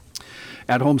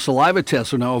 At-home saliva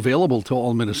tests are now available to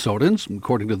all Minnesotans.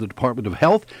 According to the Department of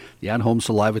Health, the at-home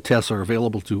saliva tests are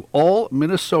available to all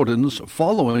Minnesotans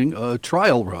following a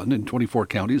trial run in 24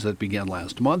 counties that began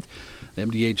last month. The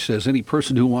MDH says any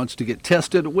person who wants to get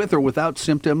tested with or without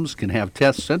symptoms can have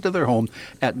tests sent to their home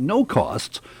at no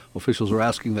cost. Officials are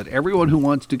asking that everyone who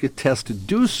wants to get tested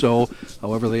do so.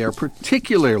 However, they are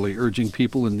particularly urging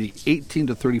people in the 18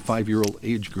 to 35-year-old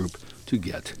age group to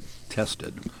get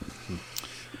tested.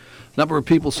 Number of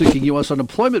people seeking U.S.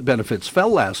 unemployment benefits fell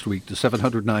last week to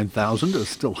 709,000, a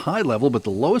still high level, but the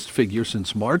lowest figure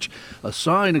since March, a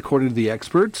sign, according to the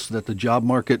experts, that the job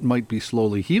market might be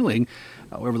slowly healing.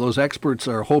 However, those experts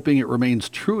are hoping it remains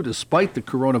true despite the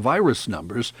coronavirus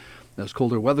numbers. As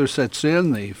colder weather sets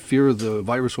in, they fear the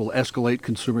virus will escalate.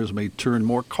 Consumers may turn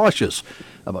more cautious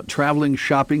about traveling,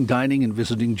 shopping, dining, and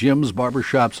visiting gyms,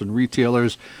 barbershops, and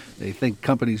retailers. They think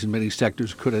companies in many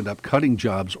sectors could end up cutting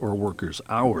jobs or workers'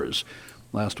 hours.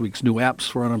 Last week's new apps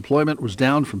for unemployment was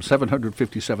down from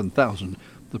 757,000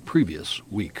 the previous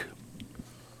week.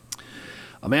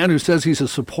 A man who says he's a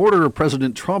supporter of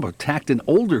President Trump attacked an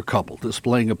older couple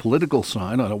displaying a political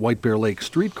sign on a White Bear Lake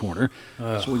street corner,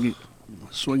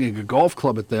 swinging a golf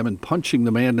club at them and punching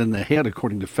the man in the head,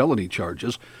 according to felony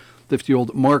charges.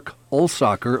 50-year-old Mark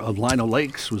Ulsacher of Lino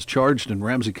Lakes was charged in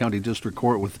Ramsey County District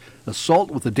Court with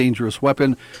assault with a dangerous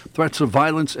weapon, threats of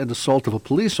violence, and assault of a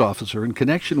police officer in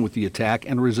connection with the attack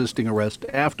and resisting arrest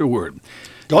afterward.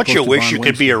 Don't you wish you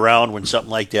could be around when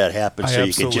something like that happens so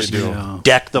you could just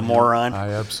deck the moron?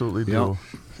 I absolutely do.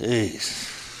 Jeez.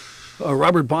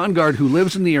 Robert Bongard, who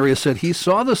lives in the area, said he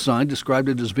saw the sign, described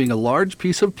it as being a large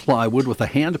piece of plywood with a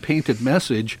hand-painted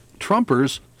message,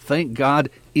 "Trumpers, thank God,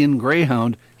 in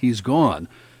Greyhound, he's gone."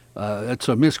 That's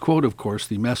a misquote, of course.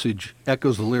 The message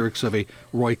echoes the lyrics of a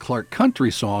Roy Clark country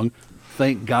song,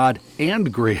 "Thank God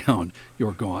and Greyhound,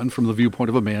 you're gone," from the viewpoint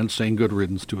of a man saying good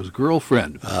riddance to his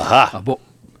girlfriend.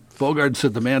 Bogard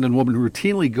said the man and woman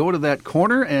routinely go to that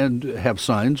corner and have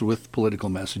signs with political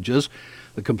messages.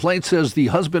 The complaint says the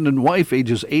husband and wife,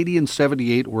 ages 80 and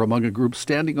 78, were among a group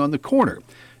standing on the corner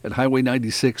at Highway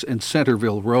 96 and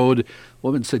Centerville Road. The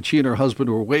woman said she and her husband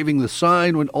were waving the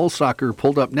sign when Ulsacher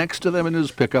pulled up next to them in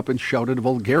his pickup and shouted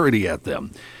vulgarity at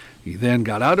them. He then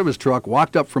got out of his truck,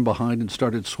 walked up from behind, and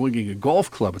started swinging a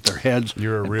golf club at their heads.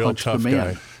 You're a and real punched tough the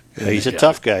man. guy. Yeah, he's a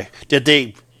tough guy. Did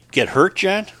they get hurt,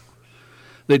 John?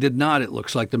 They did not, it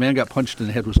looks like. The man got punched in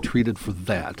the head, was treated for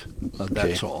that.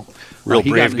 That's all. Real He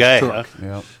got brave in his guy, truck.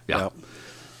 huh? Yeah.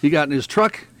 He got in his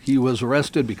truck. He was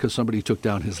arrested because somebody took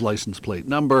down his license plate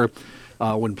number.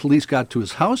 When police got to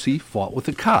his house, he fought with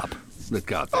a cop that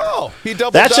got there. Oh, he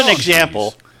doubled That's down. an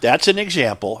example. That's an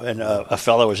example, and a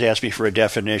fellow has asked me for a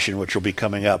definition, which will be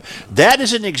coming up. That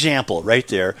is an example right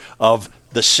there of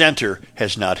the center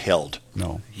has not held.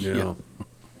 No. Yeah.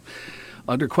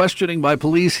 Under questioning by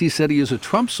police, he said he is a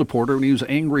Trump supporter and he was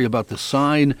angry about the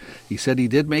sign. He said he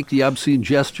did make the obscene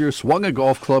gesture, swung a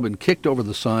golf club, and kicked over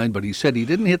the sign, but he said he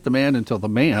didn't hit the man until the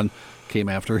man came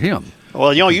after him.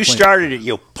 Well, you started it,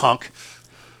 you punk.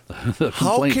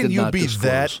 How can did you not be disclose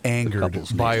that the angered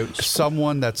couple's by names.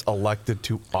 someone that's elected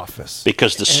to office?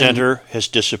 Because the center has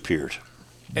disappeared.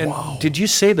 And did you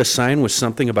say the sign was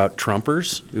something about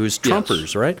Trumpers? It was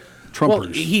Trumpers, right? Trumpers. Well,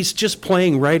 he's just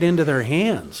playing right into their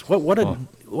hands. What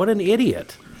an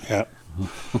idiot. Yeah.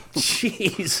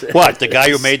 Jeez. What, the guy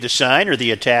who made the sign or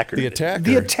the attacker? The attacker.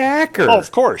 The attacker. Oh,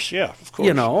 of course, yeah, of course.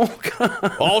 You know.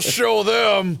 I'll show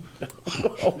them.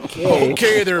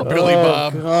 Okay there, Billy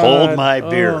Bob. Hold my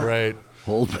beer. Right.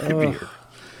 Hold my beer.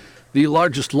 The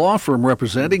largest law firm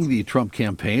representing the Trump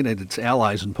campaign and its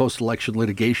allies in post-election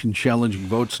litigation challenging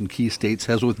votes in key states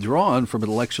has withdrawn from an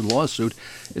election lawsuit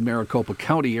in Maricopa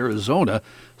County, Arizona.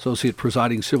 Associate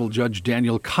Presiding Civil Judge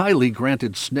Daniel Kiley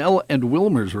granted Snell and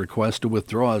Wilmer's request to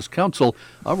withdraw as counsel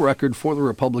of record for the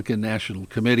Republican National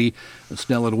Committee. The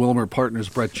Snell and Wilmer partners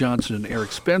Brett Johnson and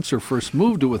Eric Spencer first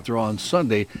moved to withdraw on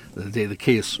Sunday, the day the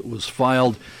case was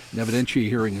filed. An evidentiary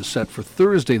hearing is set for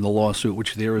Thursday in the lawsuit,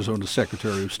 which the Arizona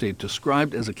Secretary of State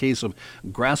described as a case of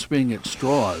grasping at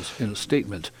straws in a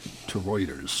statement to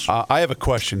Reuters. I have a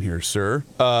question here, sir.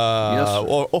 Yes, sir.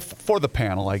 Well, for the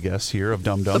panel, I guess, here of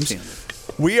Dum Dums. The panel.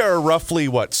 We are roughly,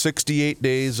 68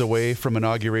 days away from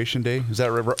Inauguration Day? Is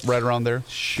that right around there?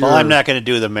 Sure. Well, I'm not going to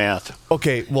do the math.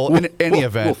 Okay, well, in any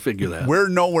event, we'll figure that. We're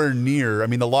nowhere near. I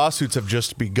mean, the lawsuits have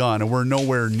just begun, and we're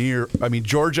nowhere near. I mean,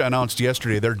 Georgia announced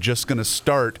yesterday they're just going to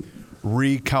start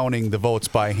recounting the votes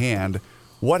by hand.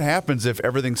 What happens if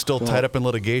everything's still tied up in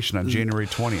litigation on January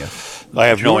 20th? I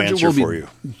have no Georgia answer will be- for you.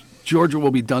 Georgia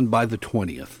will be done by the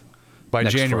 20th. By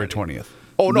Next January Friday. 20th.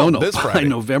 Oh, no, this by Friday.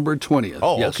 November 20th.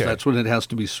 Oh, yes, okay. that's when it has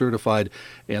to be certified,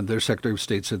 and their Secretary of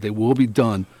State said they will be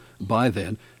done by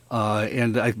then.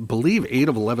 And I believe 8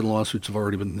 of 11 lawsuits have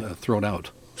already been thrown out.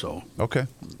 So, Okay,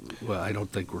 well, I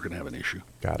don't think we're going to have an issue.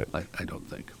 got it. I don't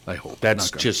think. I hope.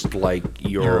 That's Not gonna. just like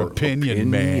Your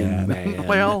opinion, man.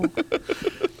 Well,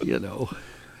 you know.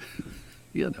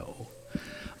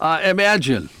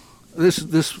 Imagine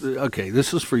this. Okay,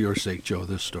 this is for your sake, Joe.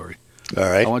 This story. All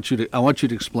right. I want you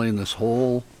to explain this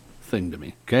whole thing to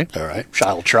me. Okay. All right.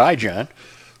 I'll try, John.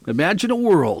 Imagine a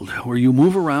world where you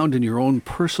move around in your own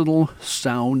personal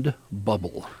sound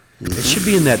bubble. It should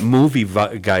be in that movie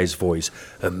guy's voice.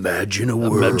 Imagine a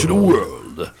world. Imagine a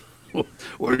world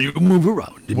where you move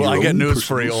around. In Well, your I got own news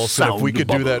for you, personal Olson. If we sound could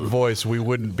do that bubble. voice, we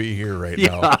wouldn't be here right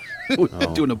Yeah, now. we'd be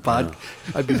doing a pod.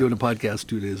 I'd be doing a podcast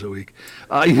 2 days a week.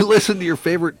 You listen to your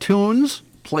favorite tunes,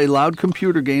 play loud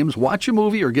computer games, watch a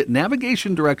movie, or get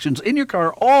navigation directions in your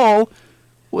car, all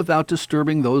without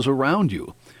disturbing those around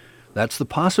you. That's the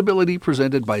possibility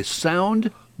presented by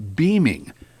sound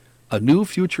beaming, a new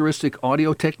futuristic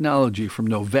audio technology from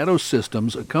Noveto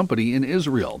Systems, a company in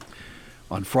Israel.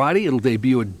 On Friday, it'll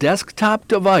debut a desktop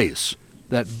device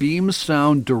that beams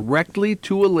sound directly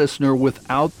to a listener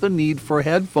without the need for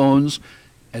headphones,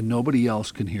 and nobody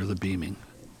else can hear the beaming.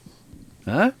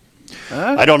 Huh?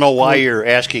 I don't know why you're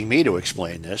asking me to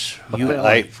explain this.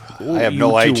 I have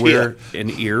no You idea. wear an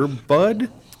earbud?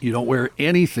 You don't wear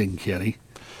anything, Kenny.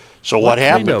 So what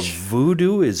kind happens? of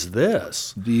voodoo is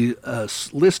this? The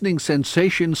listening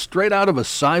sensation straight out of a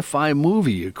sci-fi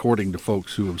movie, according to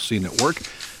folks who have seen it work.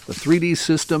 The 3D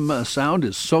system sound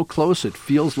is so close it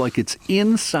feels like it's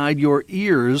inside your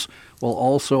ears, while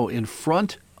also in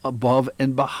front, above,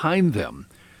 and behind them.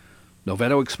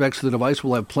 Noveto expects the device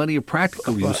will have plenty of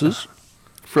practical uses,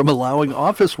 from allowing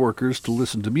office workers to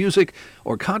listen to music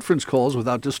or conference calls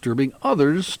without disturbing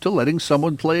others, to letting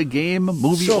someone play a game,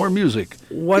 movie, So, or music.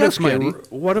 What Yes, if my Kenny?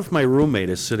 what if my roommate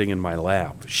is sitting in my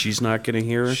lap? She's not going to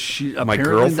hear She- my apparently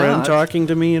girlfriend not. talking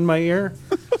to me in my ear?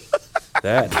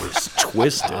 That is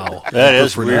twisted. That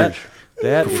is prefer weird.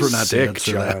 That Prefer is not to sick,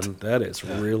 answer John. That is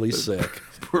really sick.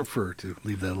 Prefer to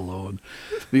leave that alone.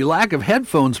 The lack of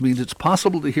headphones means it's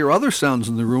possible to hear other sounds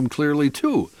in the room clearly,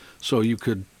 too. So you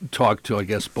could talk to, I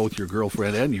guess, both your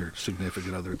girlfriend and your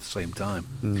significant other at the same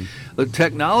time. The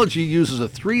technology uses a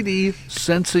 3D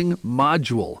sensing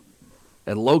module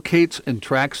and locates and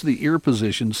tracks the ear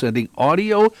position, sending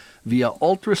audio via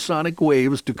ultrasonic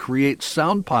waves to create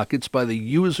sound pockets by the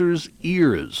user's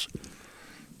ears.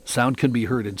 Sound can be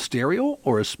heard in stereo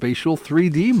or a spatial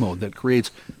 3D mode that creates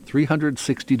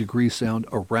 360-degree sound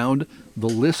around the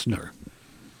listener.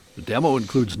 The demo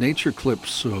includes nature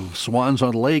clips of swans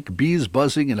on a lake, bees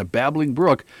buzzing, and a babbling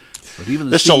brook. But even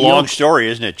the This is a CEO long story,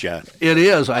 isn't it, John? It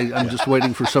is. I'm just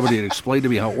waiting for somebody to explain to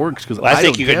me how it works, because I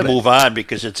think don't you get could it. move on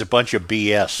because it's a bunch of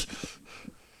BS.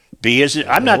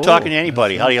 I'm not talking to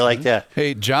anybody. How do you like that?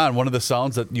 Hey, John, one of the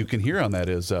sounds that you can hear on that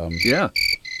is Yeah.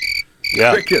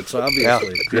 Yeah. Crickets,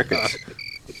 obviously. Crickets.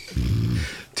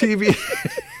 TV.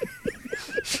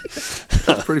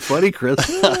 That's pretty funny, Chris.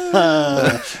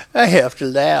 I have to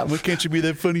laugh. why can't you be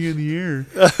that funny in the ear?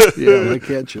 Yeah, why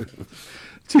can't you?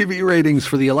 TV ratings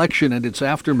for the election and its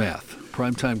aftermath.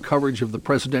 Primetime coverage of the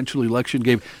presidential election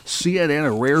gave CNN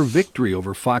a rare victory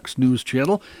over Fox News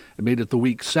Channel and made it the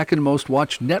week's second most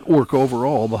watched network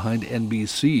overall, behind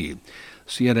NBC.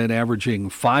 CNN averaging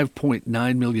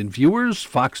 5.9 million viewers,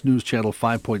 Fox News Channel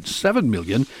 5.7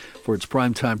 million for its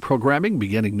primetime programming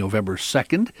beginning November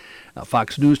 2nd.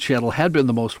 Fox News Channel had been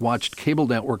the most watched cable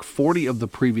network 40 of the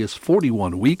previous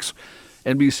 41 weeks.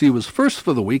 NBC was first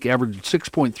for the week, averaged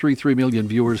 6.33 million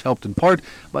viewers, helped in part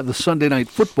by the Sunday night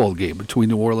football game between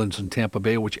New Orleans and Tampa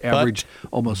Bay, which averaged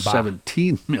almost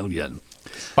 17 million.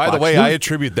 By the Fox way, News- I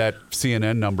attribute that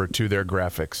CNN number to their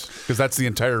graphics because that's the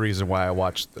entire reason why I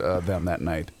watched them that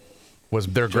night. Was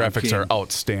their graphics King. are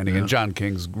outstanding, and John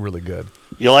King's really good.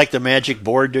 You like the magic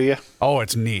board, do you? Oh,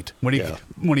 it's neat when he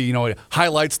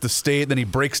highlights the state, then he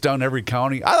breaks down every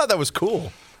county. I thought that was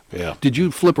cool. Yeah. Did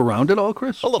you flip around at all,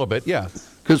 Chris? A little bit, yeah.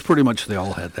 Because pretty much they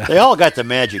all had that. They all got the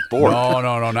magic board. No,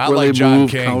 not Where like they John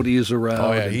move King. counties around.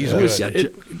 Oh yeah, he's and,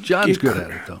 good. John's good at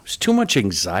it, though. It's too much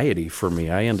anxiety for me.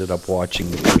 I ended up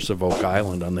watching The Curse of Oak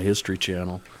Island on the History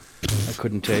Channel. I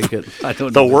couldn't take it. I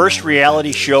don't The even worst know what reality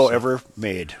that is. show ever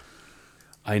made.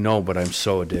 I know, but I'm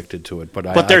so addicted to it. But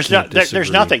There's I can't there's disagree.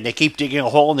 nothing. They keep digging a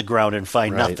hole in the ground and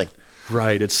find Right. nothing.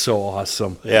 Right, it's so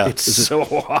awesome. Yeah. It's so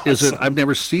awesome. Is it? I've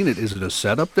never seen it. Is it a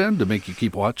setup then to make you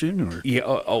keep watching? Or Yeah.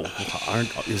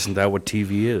 Isn't that what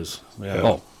TV is? Yeah.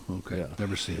 oh, okay,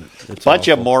 never seen it. It's Bunch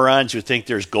of awful. morons who think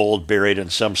there's gold buried in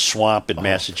some swamp in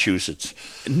Massachusetts.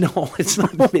 No, it's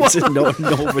not. It's in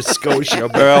Nova Scotia.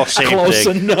 but Well, same close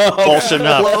thing. enough. Close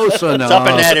enough. Close It's up in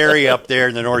enough. that area up there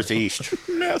in the Northeast.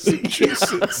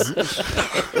 Massachusetts.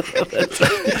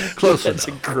 Close That's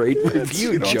a enough. great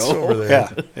review, It's Joe. over there.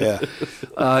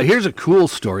 Yeah. Here's a cool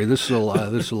story.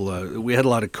 This'll. We had a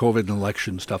lot of COVID and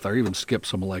election stuff. I even skipped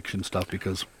some election stuff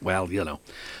because, well, you know.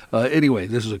 Anyway,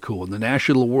 this is a cool one. The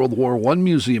National World War I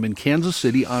Museum in Kansas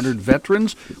City honored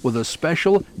veterans with a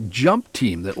special jump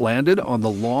team that landed on the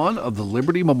lawn of the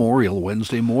Liberty Memorial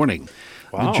Wednesday morning.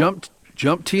 Wow. The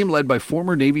jump team, led by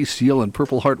former Navy SEAL and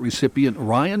Purple Heart recipient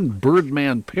Ryan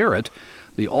Birdman Parrott,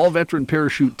 the all-veteran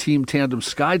parachute team tandem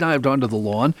skydived onto the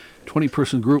lawn.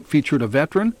 20-person group featured a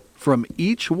veteran from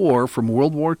each war from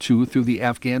World War II through the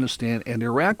Afghanistan and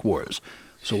Iraq wars.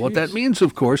 So what that means,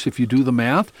 of course, if you do the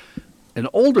math, an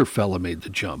older fella made the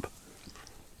jump.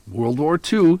 World War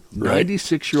II,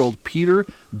 96-year-old Peter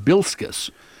Bilskis,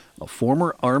 a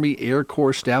former Army Air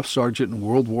Corps Staff Sergeant in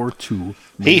World War II.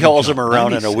 He hauls them around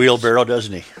in a 96. wheelbarrow,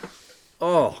 doesn't he?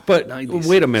 Oh, But 96,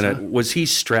 wait a minute. Was he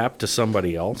strapped to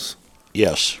somebody else?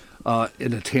 Yes.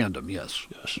 in a tandem, yes.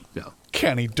 Yes. Yeah.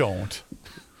 Kenny, don't.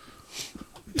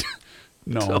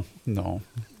 No,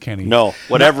 Kenny. No.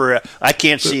 Whatever. I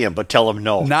can't see him, but tell him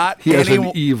no. Not He has any.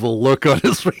 an evil look on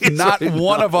his face. Not right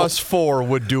one now. of us four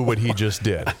would do what he just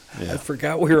did. I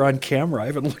forgot we were on camera. I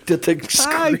haven't looked at the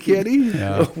screen. Hi, Kenny.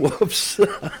 Yeah. Whoops.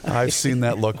 I've seen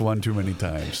that look one too many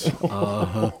times.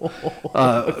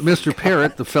 Mr.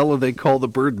 Parrott, the fellow they call the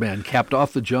Birdman, capped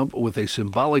off the jump with a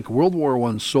symbolic World War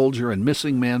I soldier and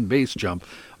missing man base jump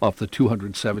off the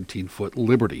 217-foot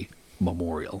Liberty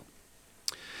Memorial.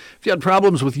 If you had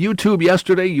problems with YouTube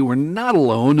yesterday, you were not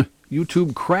alone.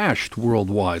 YouTube crashed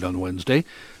worldwide on Wednesday,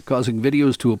 causing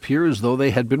videos to appear as though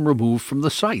they had been removed from the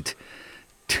site.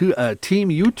 Team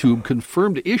YouTube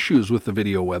confirmed issues with the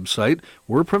video website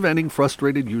were preventing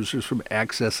frustrated users from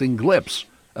accessing clips.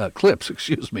 The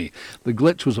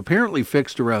glitch was apparently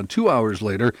fixed around 2 hours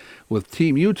later, with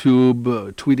Team YouTube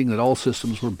tweeting that all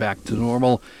systems were back to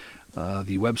normal.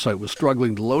 The website was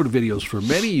struggling to load videos for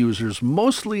many users,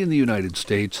 mostly in the United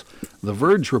States. The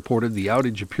Verge reported the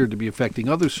outage appeared to be affecting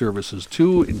other services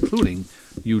too, including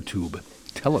YouTube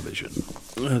Television.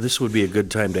 This would be a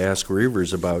good time to ask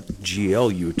Reavers about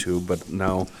GL YouTube, but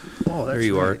now there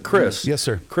you are. Chris. Yes,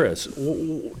 sir. Chris,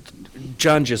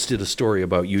 John just did a story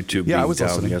about YouTube Yeah, I being was down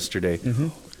listening. yesterday.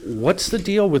 What's the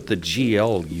deal with the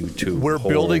GL YouTube? We're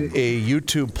whole- building a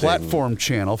YouTube platform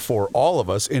channel for all of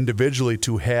us individually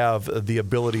to have the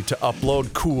ability to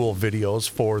upload cool videos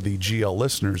for the GL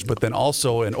listeners, but then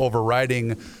also an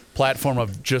overriding platform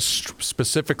of just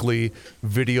specifically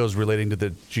videos relating to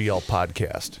the GL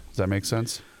podcast. Does that make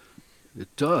sense? It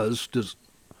does.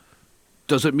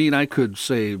 Does it mean I could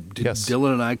say Yes.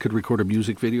 Dylan and I could record a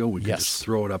music video? We could Yes. just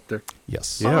throw it up there.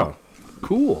 Yes. Yeah.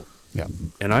 Cool. Yeah.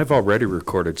 And I've already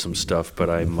recorded some stuff, but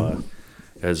I'm,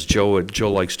 as Joe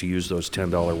likes to use those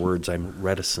 $10 words, I'm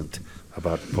reticent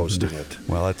about posting it.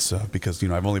 Well, that's because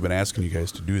I've only been asking you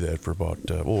guys to do that for about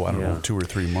I don't know, 2 or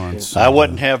 3 months. I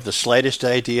wouldn't have the slightest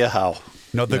idea how.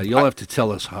 No, Yeah, you'll have to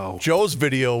tell us how. Joe's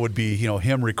video would be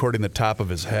him recording the top of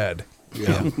his head.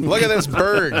 Yeah. Look at this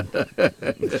bird.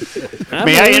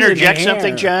 May I interject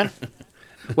something, John?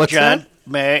 What's John, that?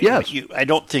 may I? Yes. I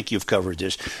don't think you've covered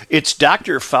this. It's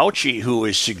Dr. Fauci who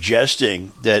is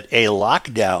suggesting that a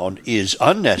lockdown is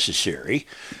unnecessary,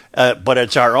 but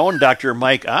it's our own Dr.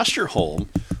 Mike Osterholm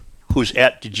who's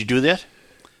at. Did you do that?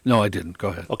 No, I didn't. Go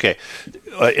ahead. Okay.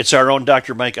 It's our own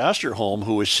Dr. Mike Osterholm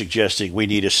who is suggesting we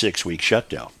need a 6-week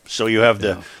shutdown. So you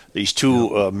have these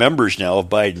two members now of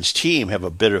Biden's team have a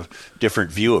bit of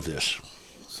different view of this.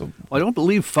 So I don't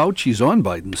believe Fauci's on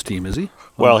Biden's team, is he?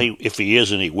 Well, if he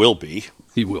isn't, he will be.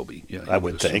 He will be. Yeah, I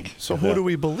would think. so who do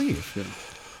we believe?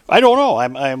 I don't know.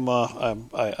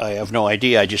 I have no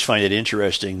idea. I just find it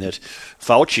interesting that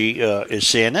Fauci is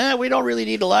saying, we don't really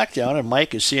need a lockdown, and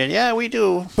Mike is saying, yeah, we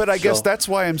do. But I guess that's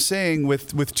why I'm saying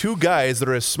with two guys that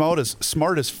are as smart as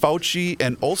Fauci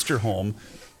and Osterholm,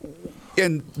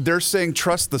 and they're saying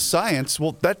trust the science.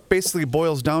 Well, that basically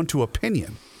boils down to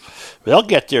opinion. They'll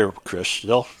get there, Chris.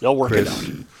 They'll work it Chris,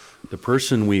 out. the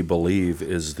person we believe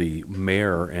is the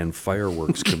mayor and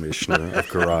fireworks commissioner of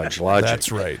Garage Logic.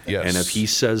 That's right, yes. And if he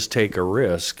says take a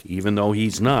risk, even though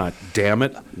he's not, damn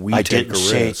it, we I take didn't a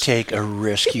say risk. take a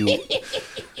risk. You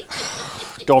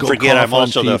don't Go forget, I'm cough on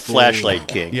also the people. flashlight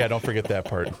king. Yeah, don't forget that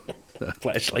part.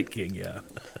 Flashlight King, yeah.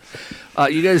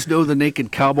 You guys know who the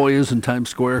naked cowboy is in Times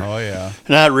Square? Oh yeah.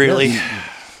 Not really.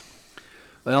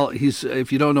 Well,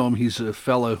 if you don't know him, he's a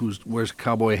fella who wears a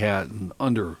cowboy hat and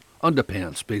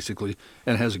underpants, basically,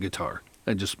 and has a guitar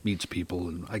and just meets people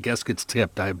and I guess gets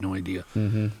tipped. I have no idea.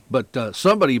 Mm-hmm. But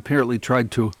somebody apparently tried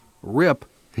to rip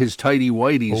his tidy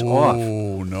whities off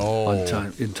Oh no.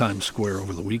 in Times Square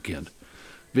over the weekend.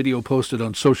 Video posted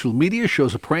on social media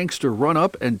shows a prankster run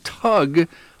up and tug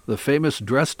the famous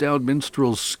dressed-down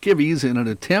minstrel's skivvies in an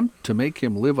attempt to make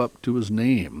him live up to his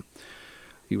name.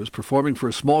 He was performing for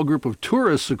a small group of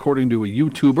tourists, according to a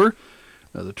YouTuber.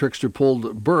 The trickster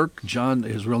pulled Burke,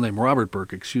 his real name Robert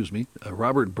Burke,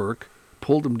 Robert Burke,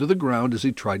 pulled him to the ground as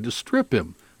he tried to strip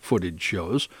him, footage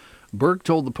shows. Burke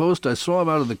told the Post, I saw him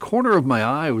out of the corner of my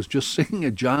eye. I was just singing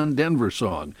a John Denver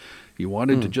song. He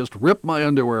wanted to just rip my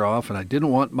underwear off, and I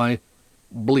didn't want my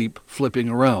bleep flipping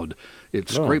around. It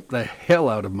scraped the hell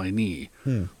out of my knee.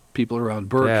 People around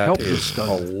Burke That helped the is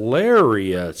stunt.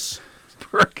 hilarious.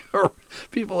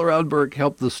 People around Burke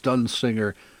helped the stunned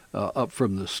singer up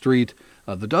from the street.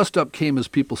 The dust-up came as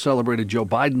people celebrated Joe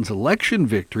Biden's election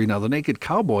victory. Now, the naked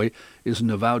cowboy is an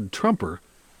avowed Trumper,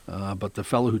 but the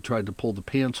fellow who tried to pull the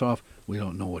pants off, we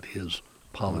don't know what his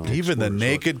politics Even the were, so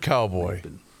naked cowboy.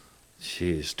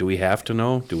 Jeez, do we have to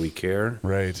know? Do we care?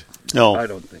 Right. No. I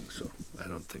don't think so.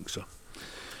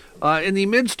 In the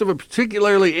midst of a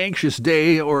particularly anxious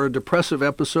day or a depressive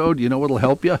episode, you know what'll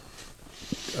help you?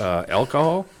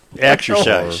 Alcohol?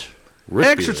 Exercise. Root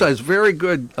beer. Exercise. Very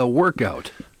good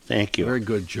workout. Thank you. Very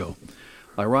good, Joe.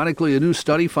 Ironically, a new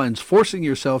study finds forcing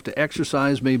yourself to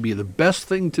exercise may be the best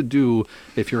thing to do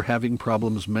if you're having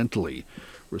problems mentally.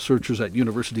 Researchers at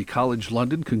University College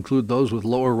London conclude those with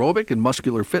low aerobic and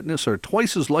muscular fitness are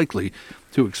twice as likely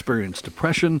to experience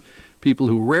depression. People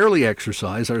who rarely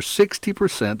exercise are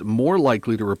 60% more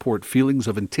likely to report feelings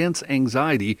of intense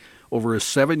anxiety over a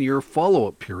 7-year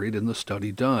follow-up period in the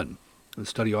study done. The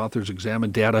study authors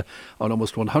examined data on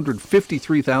almost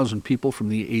 153,000 people from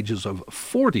the ages of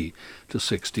 40 to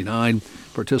 69.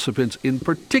 Participants in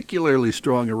particularly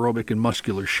strong aerobic and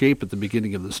muscular shape at the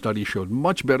beginning of the study showed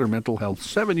much better mental health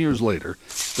 7 years later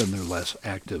than their less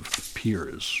active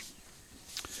peers.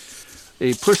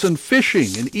 A person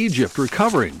fishing in Egypt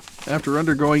recovering after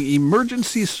undergoing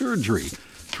emergency surgery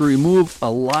to remove a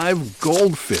live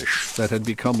goldfish that had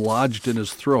become lodged in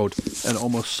his throat and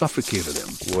almost suffocated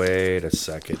him. Wait a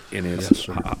second. In his Yes,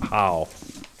 sir. how?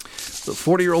 The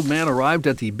 40-year-old man arrived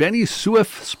at the Beni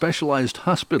Suef Specialized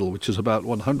Hospital, which is about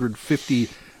 150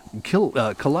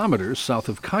 kilometers south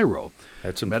of Cairo.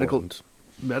 That's important.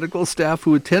 Medical staff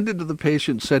who attended to the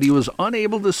patient said he was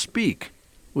unable to speak,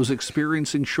 was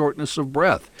experiencing shortness of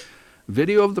breath.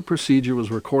 Video of the procedure was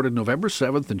recorded November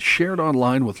 7th and shared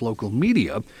online with local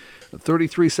media. A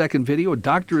 33-second video, a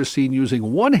doctor is seen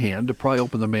using one hand to pry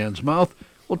open the man's mouth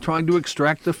while trying to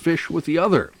extract the fish with the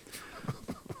other.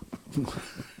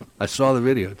 I saw the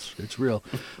video. It's real.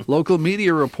 Local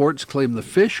media reports claim the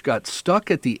fish got stuck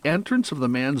at the entrance of the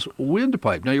man's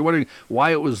windpipe. Now, you're wondering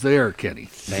why it was there, Kenny.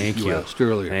 Thank you. asked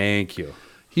earlier. Thank you.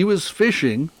 He was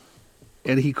fishing,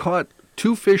 and he caught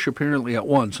 2 fish apparently at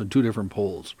once on 2 different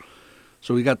poles.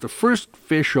 So he got the first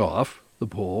fish off the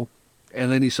pole,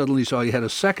 and then he suddenly saw he had a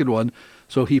second one,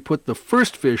 so he put the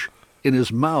first fish in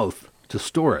his mouth to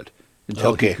store it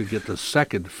until he could get the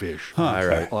second fish All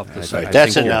right. off the I second.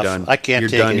 That's think you're enough. done. I can't You're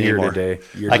take done it here anymore. today.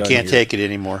 You're I done can't here. take it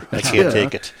anymore. I can't Yeah,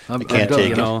 take it. I'm I can't done. take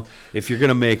You it. know, if you're going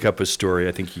to make up a story,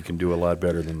 I think you can do a lot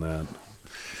better than that.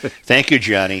 Thank you,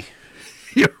 Johnny.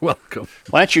 You're welcome.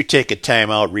 Why don't you take a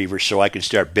time out, Reaver, so I can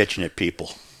start bitching at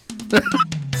people?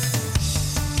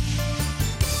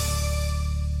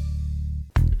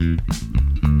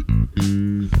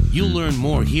 You'll learn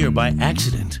more here by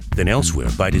accident than elsewhere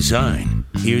by design.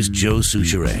 Here's Joe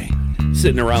Souchere.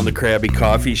 Sitting around the Krabby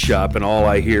Coffee Shop, and all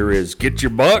I hear is, get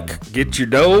your buck, get your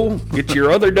dough, get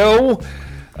your other dough.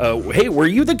 Hey, were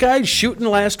you the guy shooting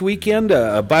last weekend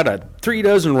about 3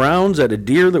 dozen rounds at a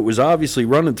deer that was obviously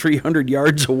running 300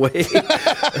 yards away?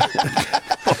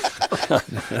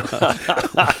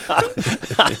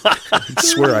 I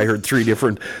swear I heard three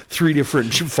different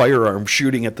firearms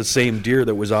shooting at the same deer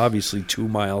that was obviously 2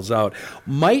 miles out.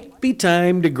 Might be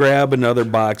time to grab another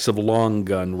box of long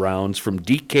gun rounds from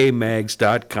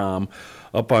DKMags.com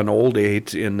up on Old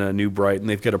 8 in New Brighton.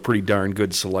 They've got a pretty darn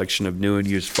good selection of new and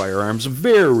used firearms,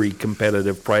 very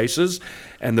competitive prices,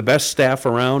 and the best staff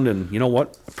around, and you know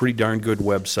what? A pretty darn good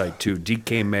website, too,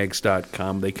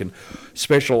 DKMags.com. They can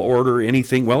special order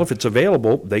anything. Well, if it's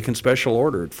available, they can special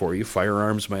order it for you.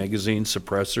 Firearms, magazines,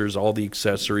 suppressors, all the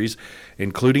accessories,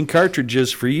 including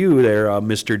cartridges for you there,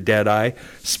 Mr. Deadeye.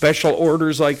 Special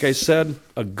orders, like I said,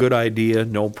 a good idea,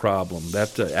 no problem.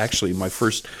 That actually, my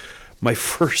first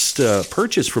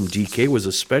purchase from DK was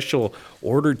a special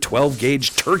ordered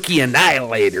 12-gauge turkey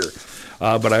annihilator.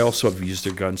 But I also have used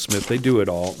their gunsmith. They do it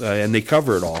all, and they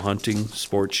cover it all: hunting,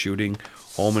 sports shooting,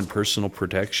 home and personal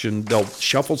protection. They'll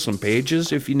shuffle some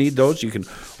pages if you need those. You can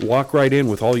walk right in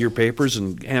with all your papers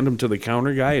and hand them to the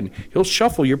counter guy, and he'll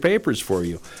shuffle your papers for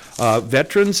you.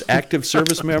 Veterans, active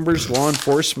service members, law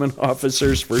enforcement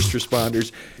officers, first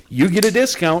responders, you get a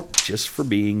discount just for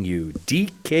being you.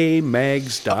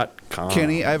 DKMags.com.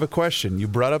 Kenny, I have a question. You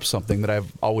brought up something that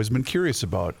I've always been curious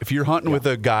about. If you're hunting with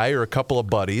a guy or a couple of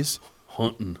buddies,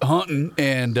 hunting,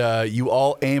 and you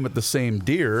all aim at the same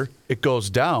deer, it goes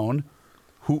down.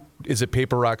 Who is it?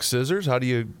 Paper, rock, scissors? How do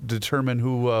you determine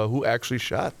who actually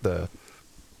shot the?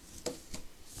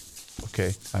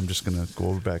 Okay, I'm just gonna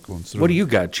go back once. What do you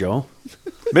got, Joe?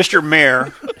 Mr.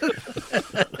 Mayor,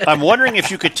 I'm wondering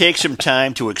if you could take some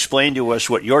time to explain to us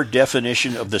what your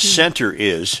definition of the center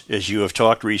is, as you have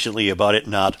talked recently about it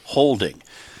not holding.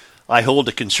 I hold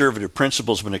to conservative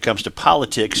principles when it comes to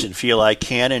politics and feel I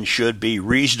can and should be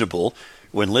reasonable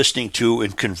when listening to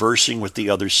and conversing with the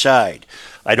other side.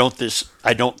 I don't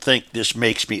think this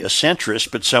makes me a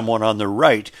centrist, but someone on the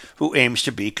right who aims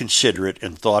to be considerate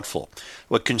and thoughtful.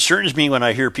 What concerns me when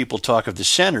I hear people talk of the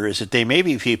center is that they may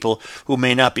be people who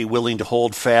may not be willing to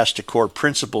hold fast to core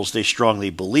principles they strongly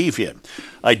believe in.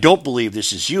 I don't believe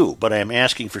this is you, but I am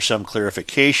asking for some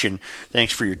clarification.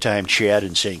 Thanks for your time, Chad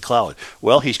in St. Cloud.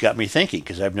 Well, he's got me thinking,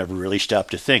 because I've never really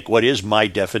stopped to think, what is my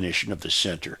definition of the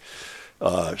center?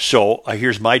 So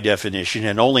here's my definition,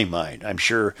 and only mine. I'm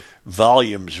sure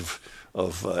volumes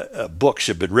of books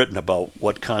have been written about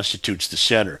what constitutes the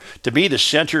center. To me, the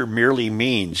center merely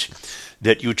means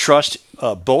that you trust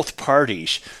both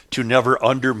parties to never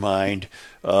undermine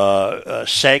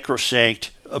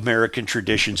sacrosanct American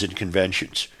traditions and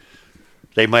conventions.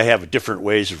 They might have different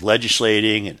ways of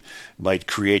legislating and might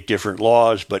create different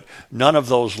laws, but none of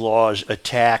those laws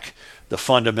attack the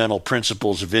fundamental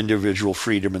principles of individual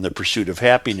freedom and the pursuit of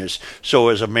happiness. So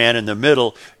as a man in the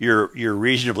middle, you're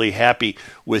reasonably happy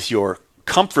with your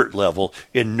comfort level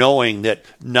in knowing that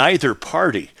neither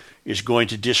party is going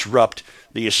to disrupt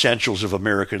the essentials of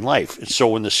American life. And so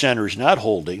when the center is not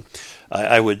holding,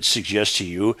 I would suggest to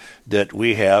you that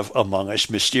we have among us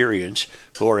Mysterians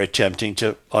who are attempting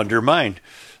to undermine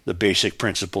the basic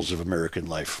principles of American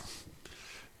life.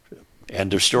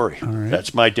 End of story. Right.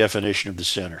 That's my definition of the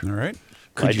center. All right.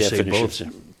 Could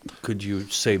you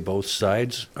say both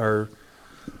sides are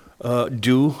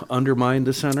do undermine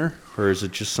the center, or is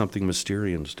it just something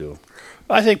Mysterians do?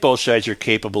 I think both sides are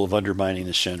capable of undermining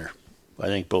the center. I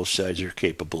think both sides are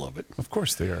capable of it. Of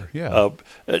course they are, yeah.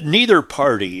 Neither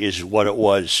party is what it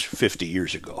was 50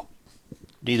 years ago.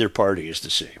 Neither party is the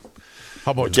same.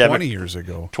 How about 20 years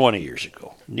ago? 20 years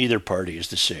ago. Neither party is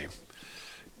the same.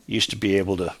 Used to be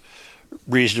able to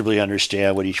reasonably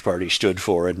understand what each party stood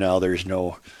for, and now there's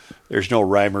no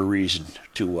rhyme or reason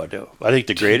to what. I think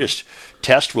the greatest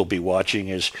test we'll be watching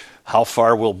is how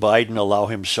far will Biden allow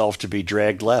himself to be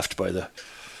dragged left by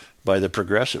the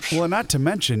progressives. Well, not to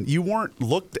mention, you weren't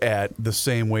looked at the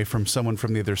same way from someone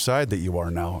from the other side that you are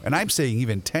now. And I'm saying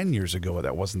even 10 years ago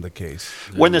that wasn't the case.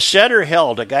 When the center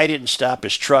held, a guy didn't stop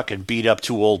his truck and beat up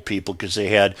two old people because they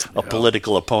had a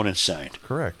political opponent signed.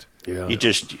 Correct. Yeah.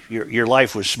 Your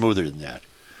life was smoother than that.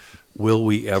 Will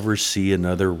we ever see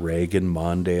another Reagan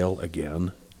Mondale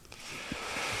again?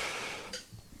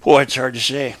 Boy, it's hard to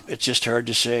say. It's just hard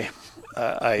to say.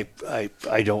 I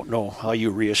don't know how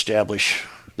you reestablish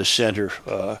the center.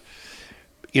 A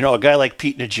guy like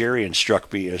Pete Najarian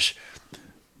struck me as,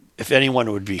 if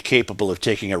anyone would be capable of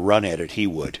taking a run at it, he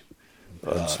would.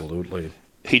 Absolutely.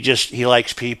 He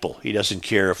likes people. He doesn't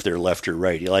care if they're left or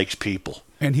right. He likes people.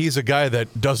 And he's a guy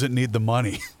that doesn't need the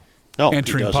money No,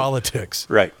 entering he doesn't. politics.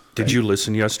 Right. Did you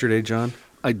listen yesterday, John?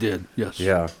 I did, yes.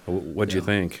 Yeah. What'd you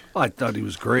think? I thought he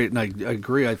was great, and I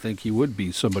agree. I think he would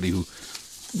be somebody who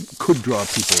could draw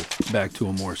people back to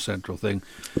a more central thing.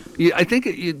 Yeah, I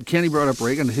think Kenny brought up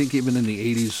Reagan. I think even in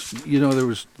the 80s, there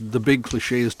was the big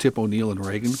cliches, Tip O'Neill and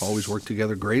Reagan always worked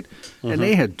together great. And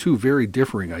they had two very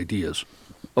differing ideas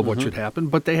of what should happen,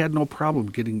 but they had no problem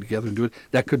getting together and do it.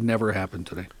 That could never happen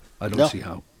today. I don't see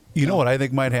how. You know what I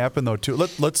think might happen, though, too?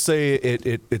 Let's say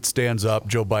it stands up,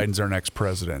 Joe Biden's our next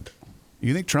president.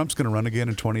 You think Trump's going to run again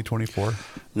in 2024?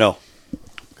 No.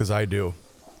 Because I do.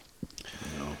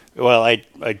 Well,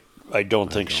 I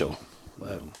don't think so.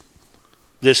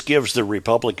 This gives the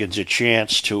Republicans a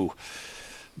chance to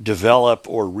develop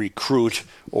or recruit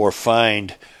or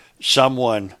find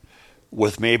someone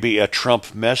with maybe a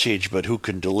Trump message, but who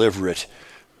can deliver it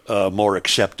more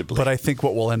acceptably. But I think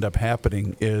what will end up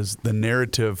happening is the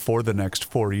narrative for the next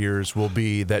 4 years will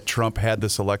be that Trump had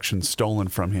this election stolen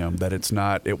from him, that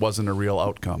it wasn't a real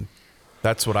outcome.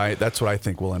 That's what I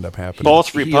think will end up happening.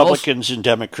 Both Republicans and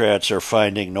Democrats are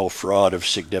finding no fraud of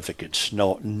significance.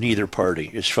 No, neither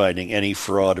party is finding any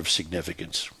fraud of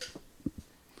significance.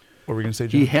 What were we going to say,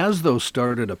 John? He has, though,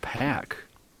 started a PAC.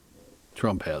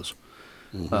 Trump has.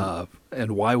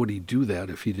 And why would he do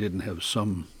that if he didn't have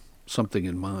something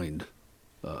in mind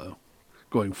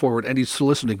going forward? And he's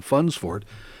soliciting funds for it.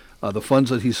 The funds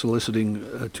that he's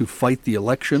soliciting to fight the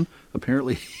election,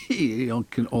 apparently he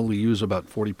can only use about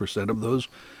 40% of those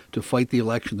to fight the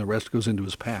election. The rest goes into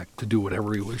his PAC to do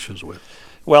whatever he wishes with.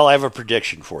 Well, I have a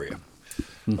prediction for you.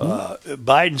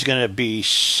 Biden's going to be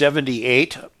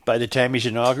 78 by the time he's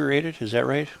inaugurated. Is that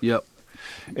right? Yep.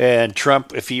 And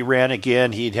Trump, if he ran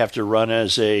again, he'd have to run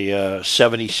as a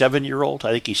 77-year-old.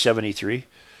 I think he's 73.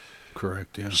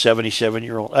 Correct, yeah.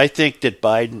 77-year-old. I think that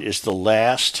Biden is the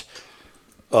last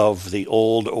of the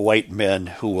old white men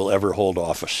who will ever hold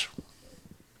office.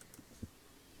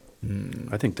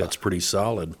 I think that's pretty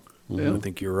solid. I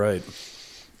think you're right.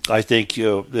 I think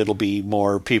it'll be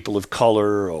more people of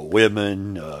color,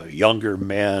 women, younger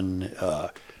men.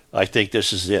 I think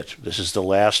this is it. This is the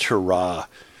last hurrah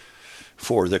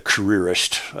for the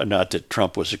careerist. Not that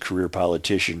Trump was a career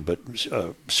politician, but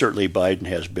certainly Biden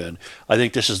has been. I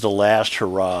think this is the last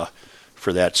hurrah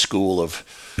for that school of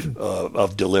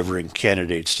delivering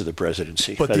candidates to the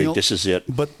presidency. I think this is it.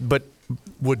 But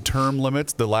would term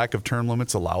limits, the lack of term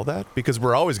limits, allow that? Because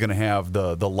we're always going to have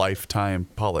the lifetime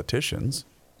politicians.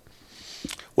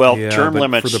 Well, Yeah, term but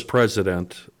limits for the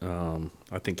president,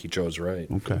 I think he chose right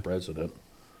for the president.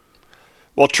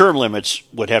 Well, term limits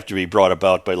would have to be brought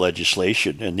about by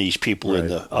legislation, and these people on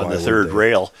the Why third would they?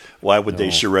 rail, why would they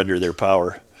No. surrender their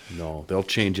power? No, they'll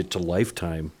change it to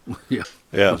lifetime. Yeah.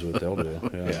 Yeah. That's what they'll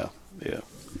do. Yeah.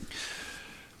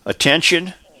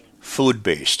 Attention,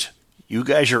 food-based. You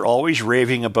guys are always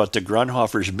raving about the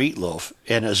Grunhofer's meatloaf,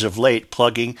 and as of late,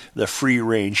 plugging the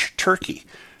free-range turkey.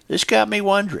 This got me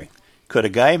wondering, could a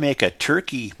guy make a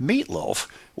turkey meatloaf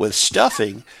with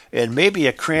stuffing and maybe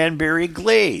a cranberry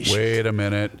glaze? Wait a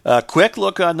minute. A quick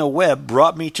look on the web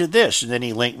brought me to this, and then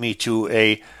he linked me to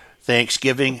a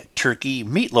Thanksgiving turkey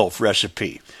meatloaf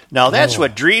recipe. Now, that's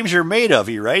what dreams are made of,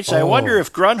 he writes. I wonder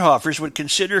if Grunhofers would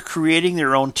consider creating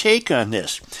their own take on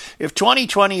this. If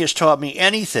 2020 has taught me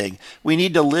anything, we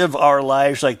need to live our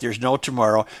lives like there's no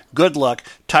tomorrow. Good luck,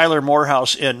 Tyler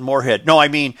Morehouse in Moorhead. No, I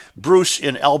mean Bruce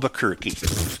in Albuquerque.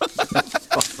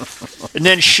 And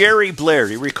then Sherry Blair.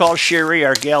 Do you recall Sherry,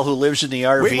 our gal who lives in the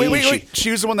RV? Wait.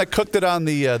 She was the one that cooked it on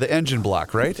the engine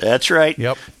block, right? That's right.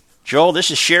 Yep. Joel, this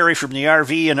is Sherry from the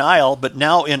RV in Isle, but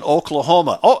now in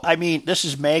Oklahoma. Oh, I mean, this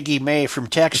is Maggie May from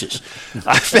Texas.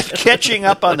 I've been catching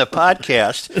up on the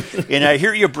podcast, and I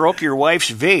hear you broke your wife's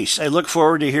vase. I look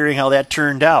forward to hearing how that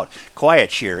turned out.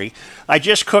 Quiet, Sherry. I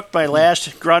just cooked my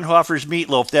last Grunhofer's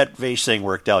meatloaf. That vase thing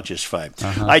worked out just fine.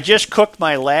 I just cooked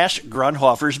my last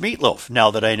Grunhofer's meatloaf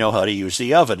now that I know how to use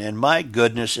the oven. And my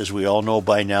goodness, as we all know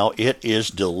by now, it is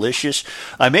delicious.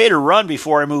 I made a run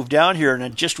before I moved down here, and I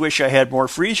just wish I had more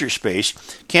freezer space.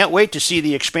 Can't wait to see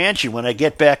the expansion when I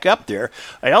get back up there.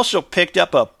 I also picked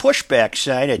up a pushback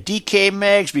sign at DK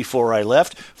Mags before I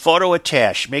left. Photo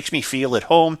attached. Makes me feel at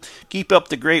home. Keep up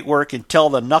the great work and tell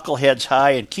the knuckleheads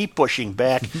hi and keep pushing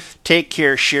back. Take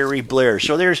care, Sherry Blair.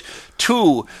 So there's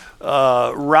two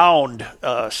round,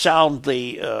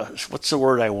 soundly, what's the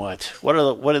word I want? What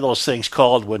are those things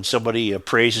called when somebody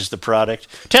praises the product?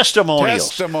 Testimonials.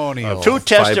 Testimonials. Two 5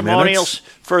 testimonials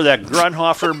for the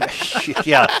Grunhofer.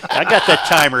 Yeah, I got that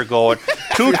timer going.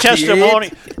 Two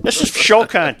testimonials. This is show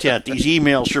content, these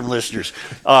emails from listeners.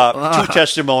 Two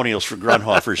testimonials for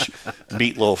Grunhofer's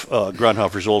meatloaf,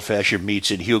 Grunhofer's old-fashioned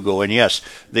meats in Hugo. And yes,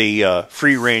 the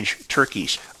free-range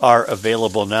turkeys are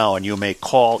available now, and you may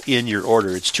call in your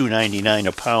order. It's $2 $2.99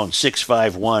 a pound.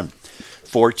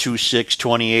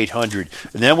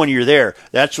 651-426-2800. And then when you're there,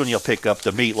 that's when you'll pick up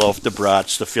the meatloaf, the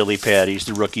brats, the Philly patties,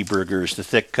 the rookie burgers, the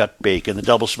thick cut bacon, the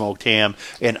double smoked ham,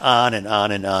 and on and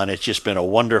on and on. It's just been a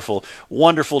wonderful,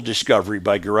 wonderful discovery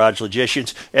by Garage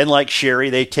Logicians. And like Sherry,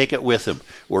 they take it with them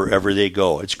wherever they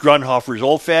go. It's Grunhofer's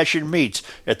Old Fashioned Meats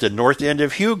at the north end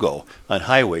of Hugo on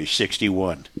Highway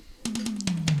 61.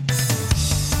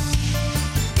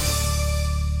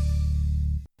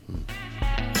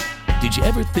 Did you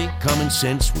ever think common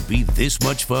sense would be this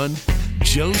much fun?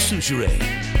 Joe Souchere.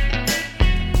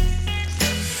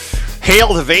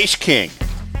 Hail the Vase King.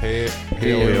 Hey,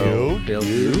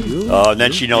 And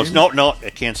then she knows, no, I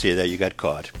can't say that. You got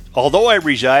caught. Although I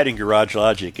reside in Garage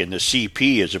Logic and the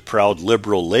CP is a proud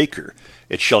liberal Laker,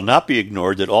 it shall not be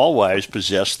ignored that all wives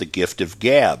possess the gift of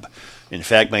gab. In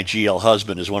fact, my GL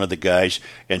husband is one of the guys,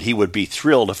 and he would be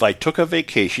thrilled if I took a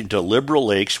vacation to Liberal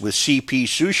Lakes with CP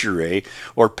Souchere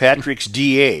or Patrick's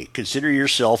DA. Consider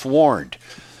yourself warned.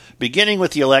 Beginning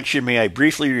with the election, may I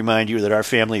briefly remind you that our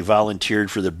family volunteered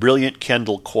for the brilliant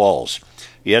Kendall Qualls.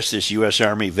 Yes, this U.S.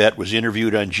 Army vet was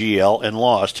interviewed on GL and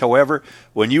lost. However,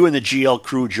 when you and the GL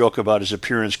crew joke about his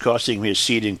appearance costing me a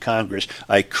seat in Congress,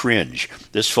 I cringe.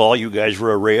 This fall, you guys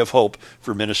were a ray of hope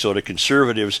for Minnesota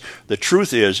conservatives. The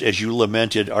truth is, as you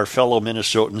lamented, our fellow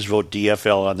Minnesotans vote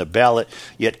DFL on the ballot,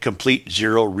 yet complete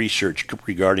zero research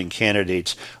regarding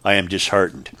candidates. I am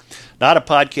disheartened. Not a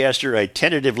podcaster, I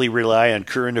tentatively rely on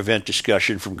current event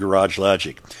discussion from Garage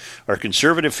Logic. Our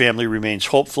conservative family remains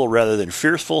hopeful rather than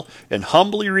fearful, and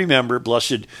humbly remember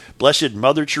blessed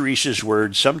Mother Teresa's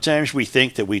words, sometimes we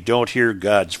think that we don't hear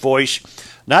God's voice,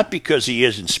 not because he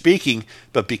isn't speaking,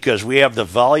 but because we have the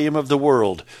volume of the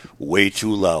world way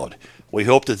too loud. We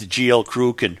hope that the GL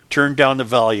crew can turn down the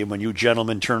volume when you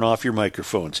gentlemen turn off your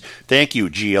microphones. Thank you,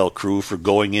 GL crew, for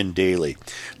going in daily.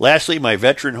 Lastly, my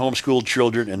veteran homeschooled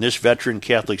children and this veteran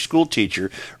Catholic school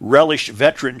teacher relished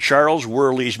veteran Charles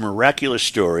Worley's miraculous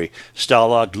story,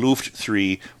 Stalag Luft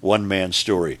 3, one-man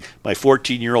story. My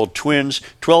 14-year-old twins,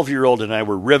 12-year-old, and I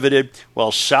were riveted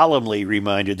while solemnly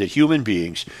reminded that human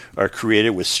beings are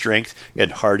created with strength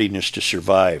and hardiness to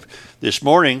survive. This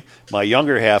morning, my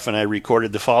younger half and I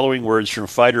recorded the following words from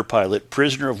fighter pilot,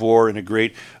 prisoner of war, and a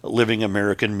great living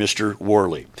American, Mr.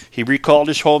 Worley. He recalled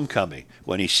his homecoming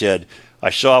when he said,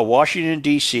 I saw Washington,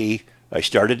 D.C., I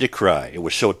started to cry. It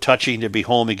was so touching to be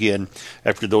home again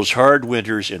after those hard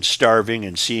winters and starving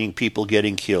and seeing people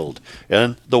getting killed.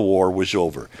 And the war was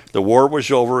over. The war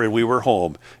was over and we were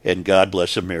home. And God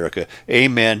bless America.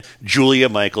 Amen. Julia,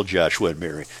 Michael, Joshua, and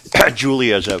Mary.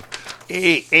 Julia is a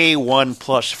A1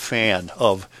 plus fan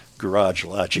of Garage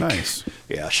Logic. Nice.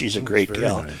 Yeah, she's a great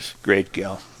gal. nice. Great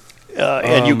gal.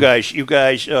 And you guys,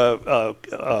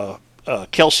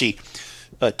 Kelsey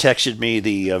texted me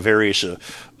the various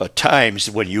times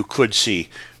when you could see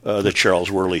the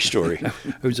Charles Worley story.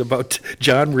 I was about to,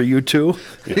 John, were you too?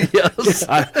 Yes.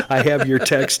 I have your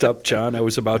text up, John. I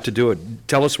was about to do it.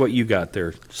 Tell us what you got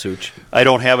there, Such. I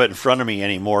don't have it in front of me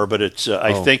anymore, but it's.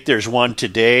 I think there's one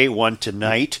today, one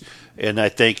tonight, and I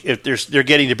think if they're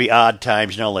getting to be odd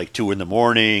times now, like 2 a.m.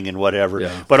 and whatever.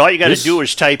 Yeah. But all you got to do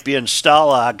is type in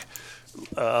Stalag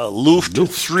Luft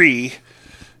 3.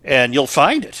 And you'll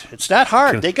find it. It's not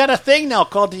hard. They got a thing now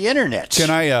called the internet. Can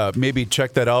I maybe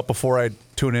check that out before I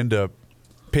tune into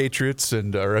Patriots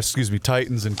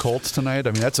Titans and Colts tonight?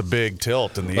 I mean, that's a big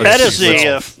tilt in the That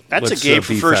AFC. is that's a Let's, game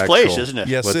for be first factual. place, isn't it?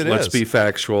 Yes, it Let's is. be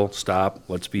factual. Stop.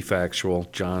 Let's be factual.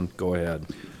 John, go ahead.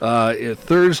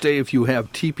 Thursday, if you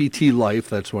have TPT Life,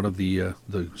 that's one of the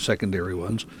secondary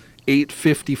ones,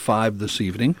 8:55 this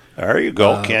evening. There you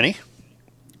go, Kenny.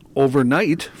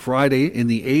 Overnight, Friday in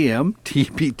the AM,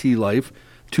 TPT Life,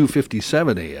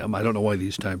 2:57 a.m. I don't know why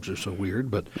these times are so weird,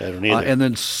 but I don't either. and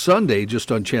then Sunday,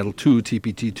 just on Channel 2,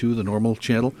 TPT2, the normal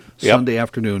channel, Yep. Sunday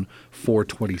afternoon,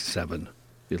 4:27.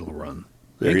 It'll run.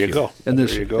 There you go. And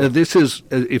this, there you go. this is,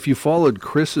 if you followed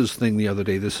Chris's thing the other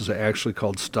day, this is actually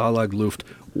called Stalag Luft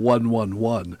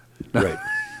 111. Right.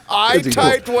 I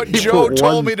typed what he Joe put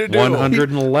told me to do.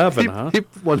 111, huh?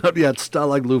 It's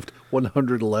Stalag Luft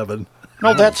 111.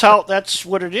 No, that's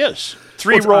what it is.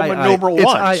 3 Well, it's Roman II. numeral It's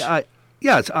ones. II.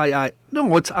 Yeah, it's II.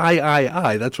 No, it's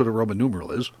III. That's what a Roman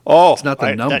numeral is. Oh, it's not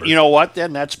the number. You know what?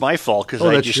 Then that's my fault because Oh,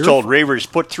 I that's just your told fault. Ravers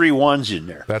put 3 1s in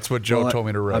there. That's what Joe told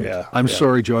me to write. I'm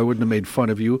sorry, Joe. I wouldn't have made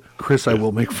fun of you. Chris, I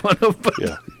will make fun of. But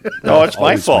Yeah. No, it's my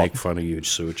Always fault. make fun of you,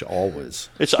 Such. Always.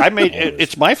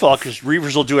 It's my fault because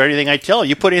Reavers will do anything I tell him.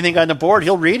 You put anything on the board,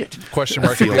 he'll read it. Question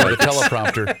mark at the end of the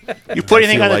teleprompter. You put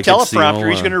anything feel on the like it's the teleprompter,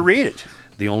 he's only- going to read it.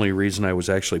 the only reason I was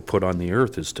actually put on the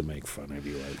earth is to make fun of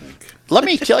you, I think. Let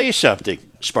me tell you something,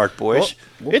 Spark Boys.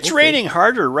 It's okay. raining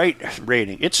harder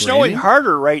It's snowing Raining?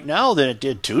 harder right now than it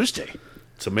did Tuesday.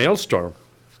 It's a maelstrom.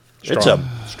 It's a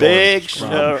big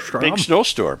Storm.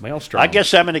 snowstorm. Maelstrom. I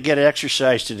guess I'm going to get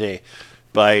exercise today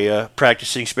by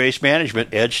practicing space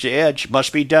management, edge to edge.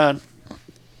 Must be done.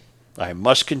 I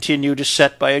must continue to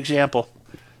set by example.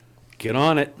 Get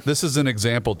on it. This is an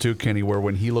example too, Kenny, where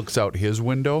when he looks out his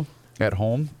window at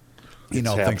home, thinks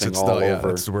happening it's all the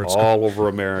over, it's where it's all over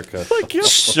America. like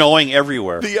Snowing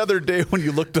everywhere. the other day when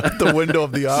you looked out the window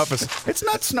of the office, it's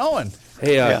not snowing.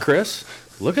 Hey, Yeah. Chris,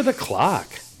 look at the clock.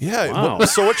 Yeah. Wow.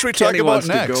 So what should we talk Kenny about wants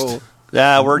next? to go.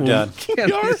 We're done.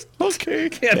 We are? Okay.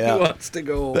 Kenny Yeah. wants to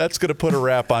go. That's going to put a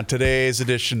wrap on today's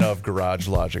edition of Garage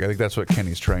Logic. I think that's what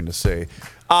Kenny's trying to say.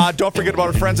 Don't forget about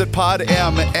our friends at Pod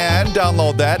MN.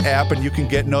 Download that app and you can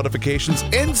get notifications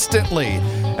instantly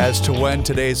as to when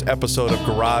today's episode of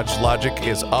Garage Logic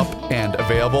is up and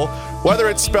available, whether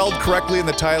it's spelled correctly in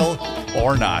the title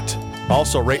or not.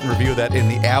 Also, rate and review that in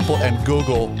the Apple and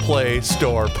Google Play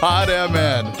Store. Pod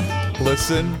MN.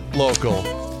 Listen local.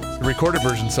 The recorded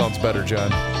version sounds better, John.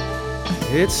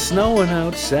 It's snowing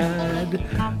outside.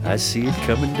 I see it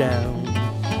coming down.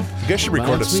 You guys should record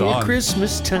a Reminds me of song.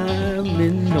 Christmas time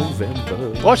in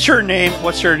November. What's her name?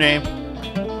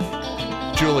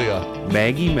 Julia.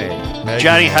 Maggie May. Maggie.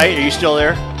 Johnny Height, are you still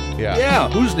there? Yeah. Yeah,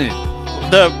 whose name?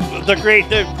 The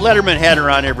Letterman had her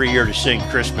on every year to sing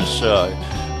Christmas. Snow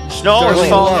Darlene is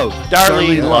falling. Love.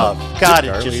 Darlene Darlene Love. God,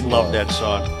 I Darlene just Love. love that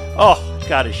song. Oh,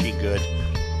 God, is she good.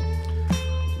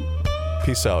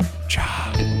 Peace out.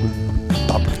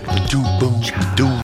 Doom, boom, doom.